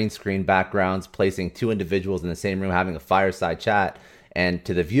green screen backgrounds, placing two individuals in the same room, having a fireside chat, and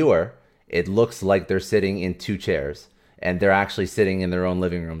to the viewer, it looks like they're sitting in two chairs, and they're actually sitting in their own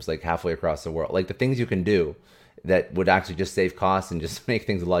living rooms, like halfway across the world. Like the things you can do that would actually just save costs and just make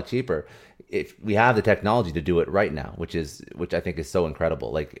things a lot cheaper. If we have the technology to do it right now, which I think is so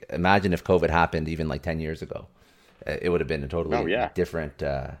incredible. Like imagine if COVID happened even like 10 years ago, it would have been a totally different,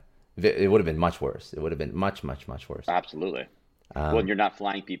 it would have been much worse. It would have been much, much, much worse. Absolutely. Well, and you're not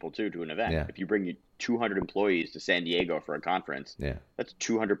flying people to an event. Yeah. If you bring 200 employees to San Diego for a conference, that's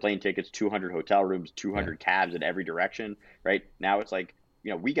 200 plane tickets, 200 hotel rooms, 200 cabs in every direction, right? Now it's like,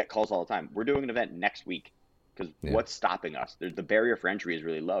 we get calls all the time. We're doing an event next week. Because what's stopping us? The barrier for entry is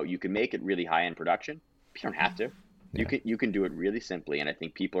really low. You can make it really high-end production. You don't have to. You can do it really simply. And I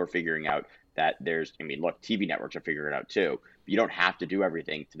think people are figuring out that look, TV networks are figuring it out too. You don't have to do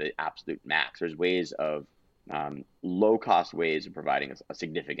everything to the absolute max. There's ways of low-cost ways of providing a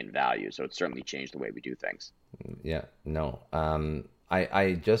significant value. So it's certainly changed the way we do things. Yeah, no.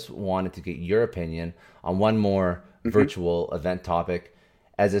 I just wanted to get your opinion on one more virtual event topic.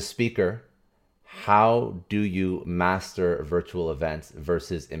 As a speaker, how do you master virtual events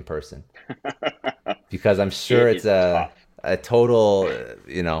versus in person? Because I'm sure it's a total,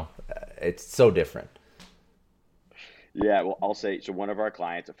 it's so different. Yeah, well, I'll say, so one of our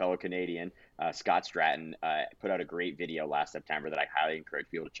clients, a fellow Canadian, Scott Stratton, put out a great video last September that I highly encourage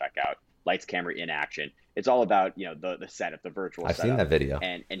people to check out. Lights, camera, in action. It's all about, the setup, the virtual setup. I've seen that video.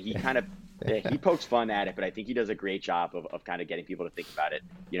 And he kind of, he pokes fun at it, but I think he does a great job of kind of getting people to think about it.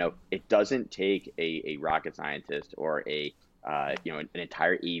 It doesn't take a rocket scientist or an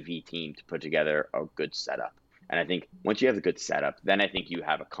entire AV team to put together a good setup. And I think once you have a good setup, then I think you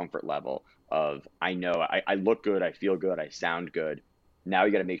have a comfort level of, I know I look good, I feel good, I sound good. Now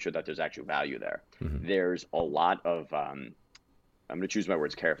you got to make sure that there's actual value there. There's a lot of, I'm going to choose my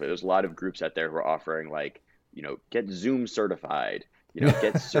words carefully. There's a lot of groups out there who are offering get Zoom certified,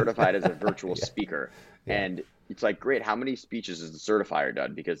 Get certified as a virtual Yeah, speaker. yeah. And it's like, great, how many speeches has the certifier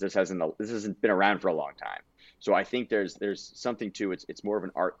done? Because this hasn't been around for a long time. So I think there's something to it's more of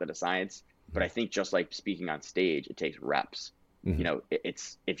an art than a science. But I think just like speaking on stage, it takes reps. Hmm.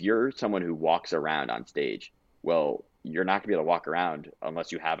 It's if you're someone who walks around on stage, well, you're not gonna be able to walk around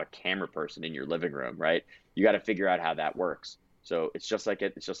unless you have a camera person in your living room, right? You got to figure out how that works. So it's just like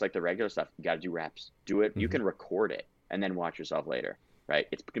the regular stuff. You got to do reps. Do it. You Hmm. can record it and then watch yourself later, right?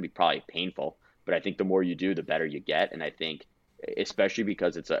 It's going to be probably painful, but I think the more you do, the better you get. And I think, especially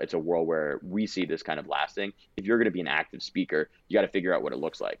because it's a world where we see this kind of lasting. If you're going to be an active speaker, you got to figure out what it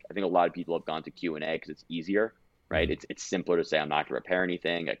looks like. I think a lot of people have gone to Q&A because it's easier, right? Hmm. It's simpler to say I'm not going to repair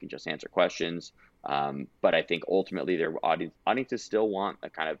anything. I can just answer questions. But I think ultimately their audiences still want a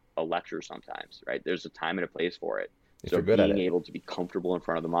kind of a lecture sometimes, right? There's a time and a place for it. If So you're good at being it. able to be comfortable in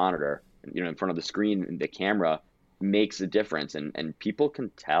front of the monitor, in front of the screen and the camera makes a difference. And people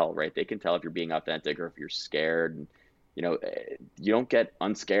can tell, right? They can tell if you're being authentic or if you're scared. And, you don't get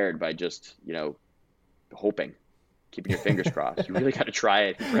unscared by just, hoping, keeping your fingers crossed. You really got to try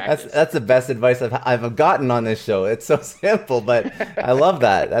it and That's practice. that's the best advice I've gotten on this show. It's so simple, but I love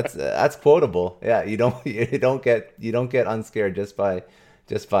that. That's quotable. Yeah, you don't get unscared just by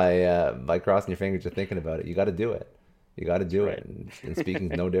crossing your fingers or thinking about it. You got to do it. You got to That's do right. it, and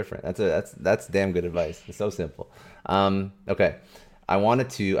speaking's no different. That's damn good advice. It's so simple. Okay, I wanted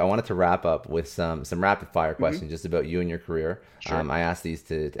to wrap up with some rapid fire Hmm. questions just about you and your career. Sure. I asked these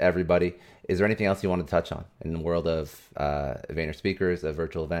to everybody. Is there anything else you want to touch on in the world of VaynerSpeakers, of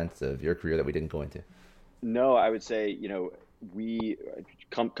virtual events, of your career that we didn't go into? No, I would say, we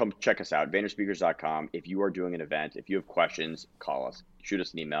come check us out, VaynerSpeakers.com. If you are doing an event, if you have questions, call us, shoot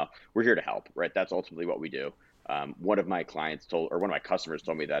us an email. We're here to help, right? That's ultimately what we do. One of my clients told, or one of my customers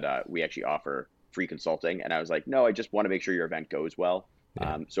told me that we actually offer free consulting, and I was like, no, I just want to make sure your event goes well.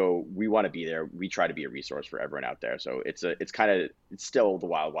 Yeah, So we want to be there. We try to be a resource for everyone out there. So it's still the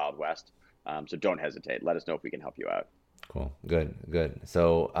wild, wild west. So don't hesitate. Let us know if we can help you out. cool, good, good.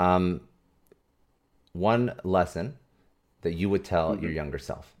 So, one lesson that you would tell your Hmm. younger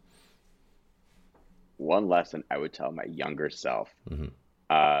self. One lesson I would tell my younger self. Hmm.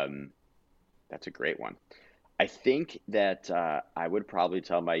 Um, that's a great one. I think that I would probably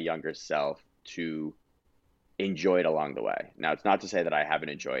tell my younger self to enjoy it along the way. Now, it's not to say that I haven't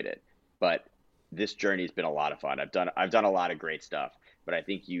enjoyed it, but this journey has been a lot of fun. I've done a lot of great stuff, but I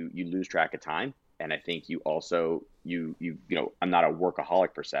think you lose track of time, and I think you also I'm not a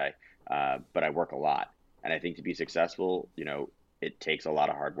workaholic per se, but I work a lot, and I think to be successful, it takes a lot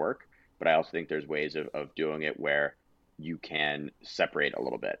of hard work, but I also think there's ways of doing it where you can separate a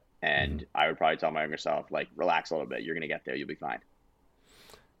little bit. Hmm. And I would probably tell my younger self, like, relax a little bit. You're gonna get there. You'll be fine.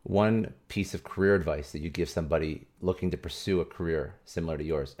 One piece of career advice that you give somebody looking to pursue a career similar to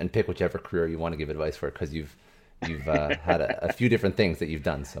yours, and pick whichever career you want to give advice for, because you've had a few different things that you've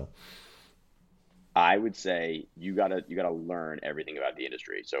done. So, I would say you gotta learn everything about the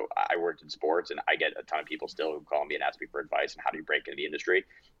industry. So I worked in sports, and I get a ton of people still who call me and ask me for advice on how do you break into the industry.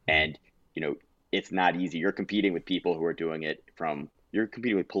 mhm. And you know, it's not easy. You're competing with people who are doing it from you're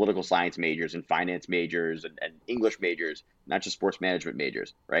competing with political science majors and finance majors and English majors, not just sports management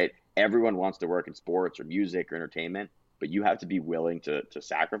majors, right? Everyone wants to work in sports or music or entertainment, but you have to be willing to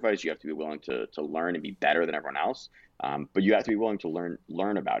sacrifice. You have to be willing to learn and be better than everyone else. But you have to be willing to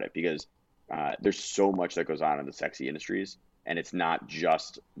learn about it because there's so much that goes on in the sexy industries, and it's not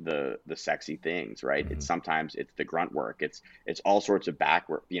just the sexy things, right? It's Mhm. sometimes it's the grunt work. It's all sorts of back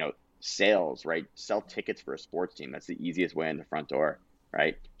work, sales, right? Sell tickets for a sports team. That's the easiest way in the front door,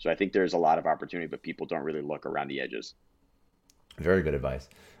 right? So I think there's a lot of opportunity, but people don't really look around the edges. Very good advice.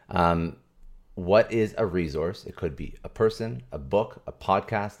 Um, what is a resource? It could be a person, a book, a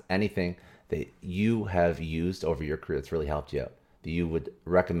podcast, anything that you have used over your career that's really helped you out that you would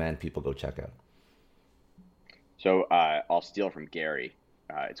recommend people go check out. So I'll steal from Gary.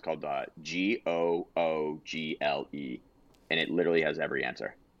 It's called Google, and it literally has every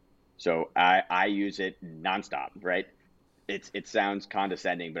answer. So I use it nonstop, right? It sounds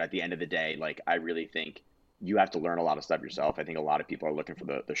condescending, but at the end of the day, like I really think you have to learn a lot of stuff yourself. I think a lot of people are looking for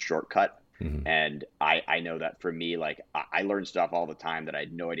the shortcut. Hmm. And I know that for me, like I learn stuff all the time that I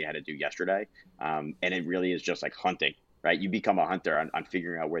had no idea how to do yesterday. And it really is just like hunting, right? You become a hunter on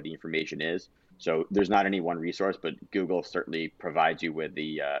figuring out where the information is. So there's not any one resource, but Google certainly provides you with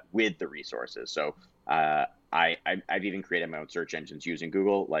the resources. So I've even created my own search engines using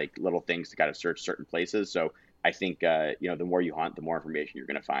Google, like little things to kind of search certain places. So I think the more you hunt, the more information you're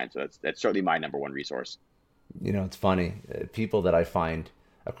going to find. So that's certainly my number one resource. It's funny. People that I find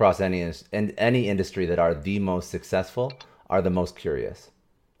across any industry that are the most successful are the most curious,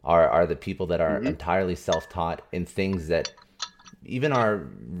 are the people that are Hmm. entirely self-taught in things that even are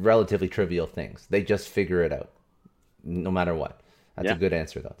relatively trivial things. They just figure it out no matter what. That's a Yeah. good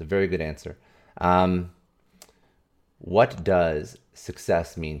answer, though. It's a very good answer. Um, what does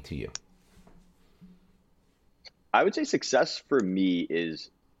success mean to you? I would say success for me is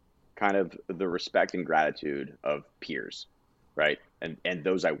kind of the respect and gratitude of peers, right? And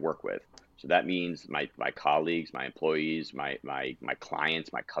those I work with. So that means my colleagues, my employees, my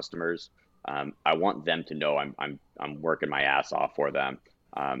clients, my customers. I want them to know I'm working my ass off for them,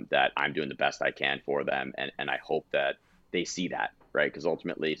 that I'm doing the best I can for them, and I hope that they see that, right? Because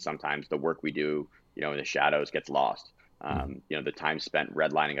ultimately, sometimes the work we do, in the shadows gets lost. The time spent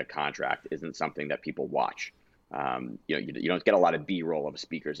redlining a contract isn't something that people watch. You don't get a lot of B-roll of a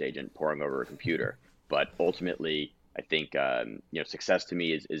speaker's agent pouring over a computer, but ultimately, I think success to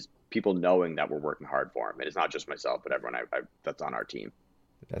me is people knowing that we're working hard for them. And it's not just myself, but everyone that's on our team.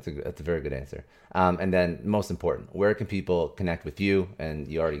 That's a very good answer. And then, most important, where can people connect with you? And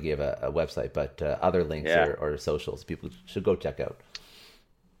you already gave a website, but other links Yeah, or socials people should go check out.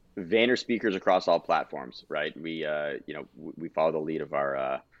 VaynerSpeakers across all platforms, right? We follow the lead of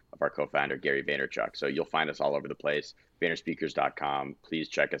our co-founder Gary Vaynerchuk, so you'll find us all over the place. VaynerSpeakers.com. Please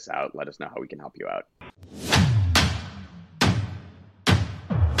check us out. Let us know how we can help you out.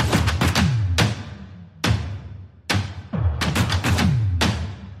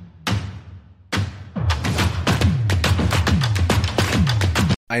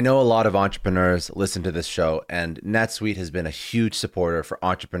 I know a lot of entrepreneurs listen to this show, and NetSuite has been a huge supporter for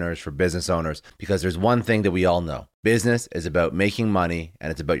entrepreneurs, for business owners, because there's one thing that we all know. Business is about making money, and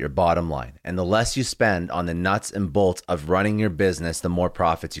it's about your bottom line. And the less you spend on the nuts and bolts of running your business, the more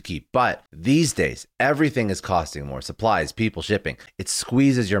profits you keep. But these days, everything is costing more. Supplies, people, shipping. It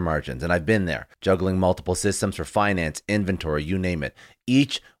squeezes your margins, and I've been there, juggling multiple systems for finance, inventory, you name it,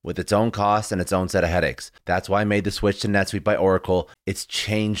 each with its own costs and its own set of headaches. That's why I made the switch to NetSuite by Oracle. It's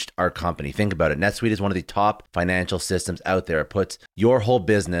changed our company. Think about it. NetSuite is one of the top financial systems out there. It puts your whole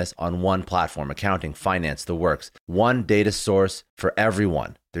business on one platform: accounting, finance, the works. One data source for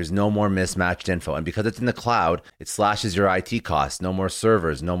everyone. There's no more mismatched info. And because it's in the cloud, it slashes your IT costs. No more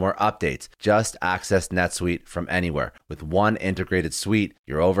servers, no more updates. Just access NetSuite from anywhere. With one integrated suite,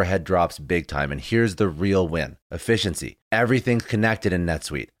 your overhead drops big time. And here's the real win: efficiency. Everything's connected in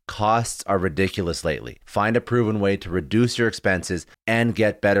NetSuite. Costs are ridiculous lately. Find a proven way to reduce your expenses and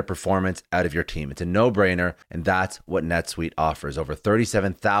get better performance out of your team. It's a no-brainer, and that's what NetSuite offers. Over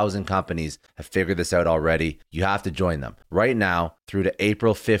 37,000 companies have figured this out already. You have to join them. Right now, through to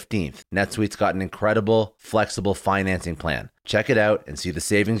April 15th, NetSuite's got an incredible, flexible financing plan. Check it out and see the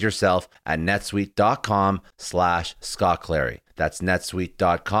savings yourself at netsuite.com/Scott Clary. That's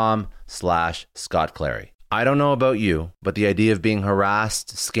netsuite.com/Scott Clary. I don't know about you, but the idea of being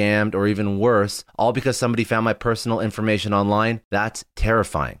harassed, scammed, or even worse, all because somebody found my personal information online, that's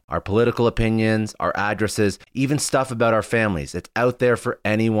terrifying. Our political opinions, our addresses, even stuff about our families, it's out there for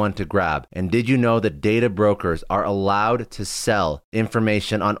anyone to grab. And did you know that data brokers are allowed to sell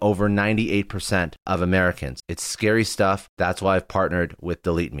information on over 98% of Americans? It's scary stuff. That's why I've partnered with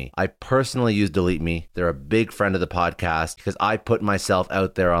Delete Me. I personally use Delete Me. They're a big friend of the podcast because I put myself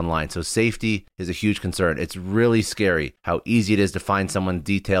out there online. So safety is a huge concern. It's really scary how easy it is to find someone's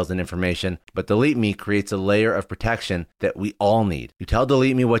details and information, but Delete Me creates a layer of protection that we all need. You tell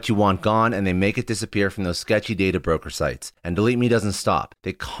Delete Me what you want gone, and they make it disappear from those sketchy data broker sites. And Delete Me doesn't stop.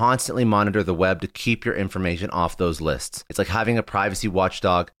 They constantly monitor the web to keep your information off those lists. It's like having a privacy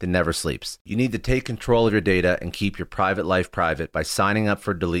watchdog that never sleeps. You need to take control of your data and keep your private life private by signing up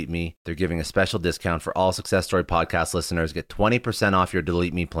for Delete Me. They're giving a special discount for all Success Story podcast listeners. Get 20% off your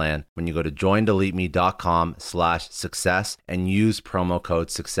Delete Me plan when you go to joindeleteme.com/success and use promo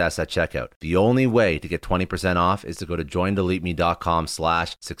code success at checkout. The only way to get 20% off is to go to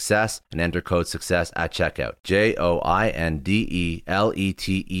joindeleteme.com/success and enter code success at checkout.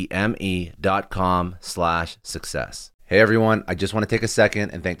 joindeleteme.com/success. Hey everyone, I just want to take a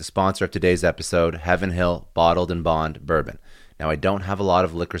second and thank the sponsor of today's episode, Heaven Hill Bottled and Bond Bourbon. Now, I don't have a lot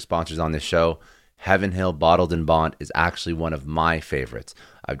of liquor sponsors on this show. Heaven Hill Bottled and Bond is actually one of my favorites.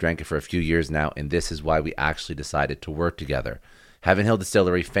 I've drank it for a few years now, and this is why we actually decided to work together. Heaven Hill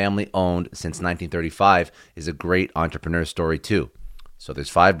Distillery, family owned since 1935, is a great entrepreneur story too. So there's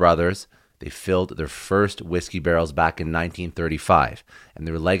 5 brothers. They filled their first whiskey barrels back in 1935, and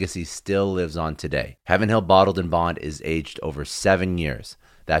their legacy still lives on today. Heaven Hill Bottled and Bond is aged over 7 years.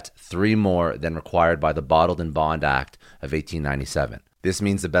 That's 3 more than required by the Bottled and Bond Act of 1897. This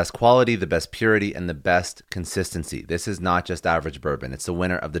means the best quality, the best purity, and the best consistency. This is not just average bourbon. It's the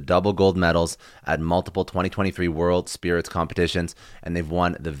winner of the double gold medals at multiple 2023 World Spirits competitions, and they've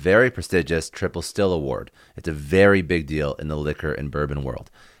won the very prestigious Triple Still Award. It's a very big deal in the liquor and bourbon world.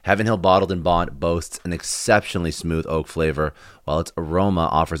 Heaven Hill Bottled in Bond boasts an exceptionally smooth oak flavor, while its aroma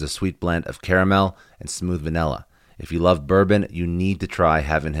offers a sweet blend of caramel and smooth vanilla. If you love bourbon, you need to try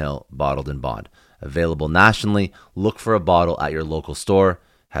Heaven Hill Bottled in Bond. Available nationally, look for a bottle at your local store.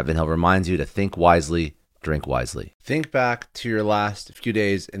 Heaven Hill reminds you to think wisely, drink wisely. Think back to your last few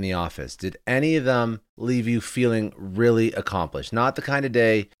days in the office. Did any of them leave you feeling really accomplished? Not the kind of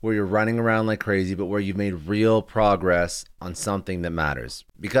day where you're running around like crazy, but where you've made real progress on something that matters.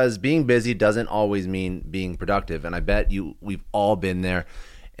 Because being busy doesn't always mean being productive, and I bet we've all been there.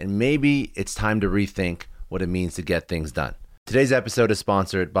 And maybe it's time to rethink what it means to get things done. Today's episode is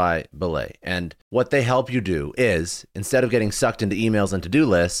sponsored by Belay, and what they help you do is, instead of getting sucked into emails and to-do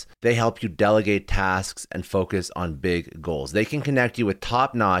lists, they help you delegate tasks and focus on big goals. They can connect you with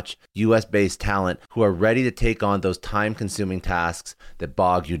top-notch US-based talent who are ready to take on those time-consuming tasks that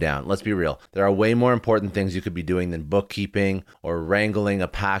bog you down. Let's be real. There are way more important things you could be doing than bookkeeping or wrangling a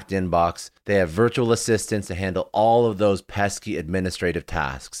packed inbox. They have virtual assistants to handle all of those pesky administrative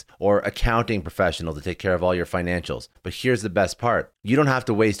tasks, or accounting professional to take care of all your financials. But here's the best part. You don't have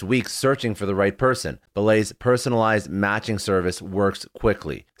to waste weeks searching for the right person. Belay's personalized matching service works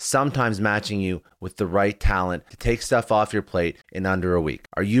quickly, sometimes matching you with the right talent to take stuff off your plate in under a week.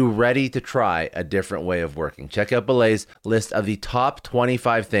 Are you ready to try a different way of working? Check out Belay's list of the top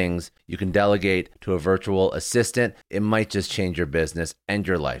 25 things you can delegate to a virtual assistant. It might just change your business and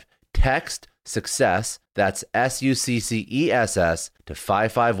your life. Text SUCCESS, that's SUCCESS, to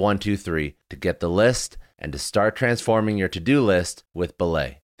 55123 to get the list and to start transforming your to-do list with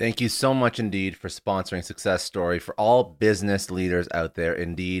Belay. Thank you so much, Indeed, for sponsoring Success Story. For all business leaders out there,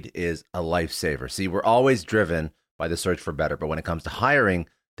 Indeed is a lifesaver. See, we're always driven by the search for better, but when it comes to hiring,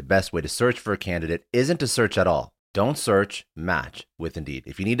 the best way to search for a candidate isn't to search at all. Don't search, match with Indeed.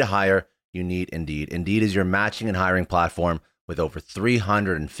 If you need to hire, you need Indeed. Indeed is your matching and hiring platform with over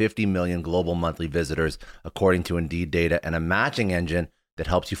 350 million global monthly visitors, according to Indeed data, and a matching engine that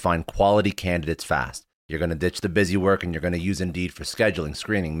helps you find quality candidates fast. You're going to ditch the busy work and you're going to use Indeed for scheduling,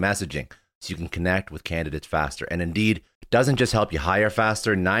 screening, messaging, so you can connect with candidates faster. And Indeed doesn't just help you hire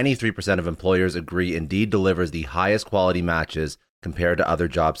faster. 93% of employers agree Indeed delivers the highest quality matches compared to other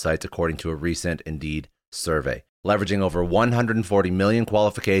job sites, according to a recent Indeed survey. Leveraging over 140 million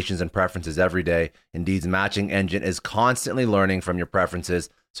qualifications and preferences every day, Indeed's matching engine is constantly learning from your preferences,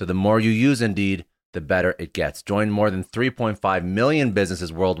 so the more you use Indeed, the better it gets. Join more than 3.5 million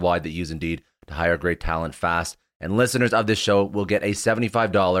businesses worldwide that use Indeed to hire great talent fast. And listeners of this show will get a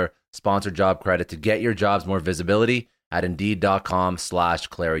 $75 sponsored job credit to get your jobs more visibility at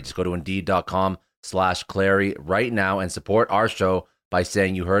Indeed.com/Clary. Just go to Indeed.com/Clary right now and support our show by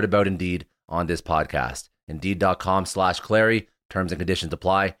saying you heard about Indeed on this podcast. Indeed.com/Clary. Terms and conditions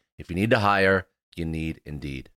apply. If you need to hire, you need Indeed.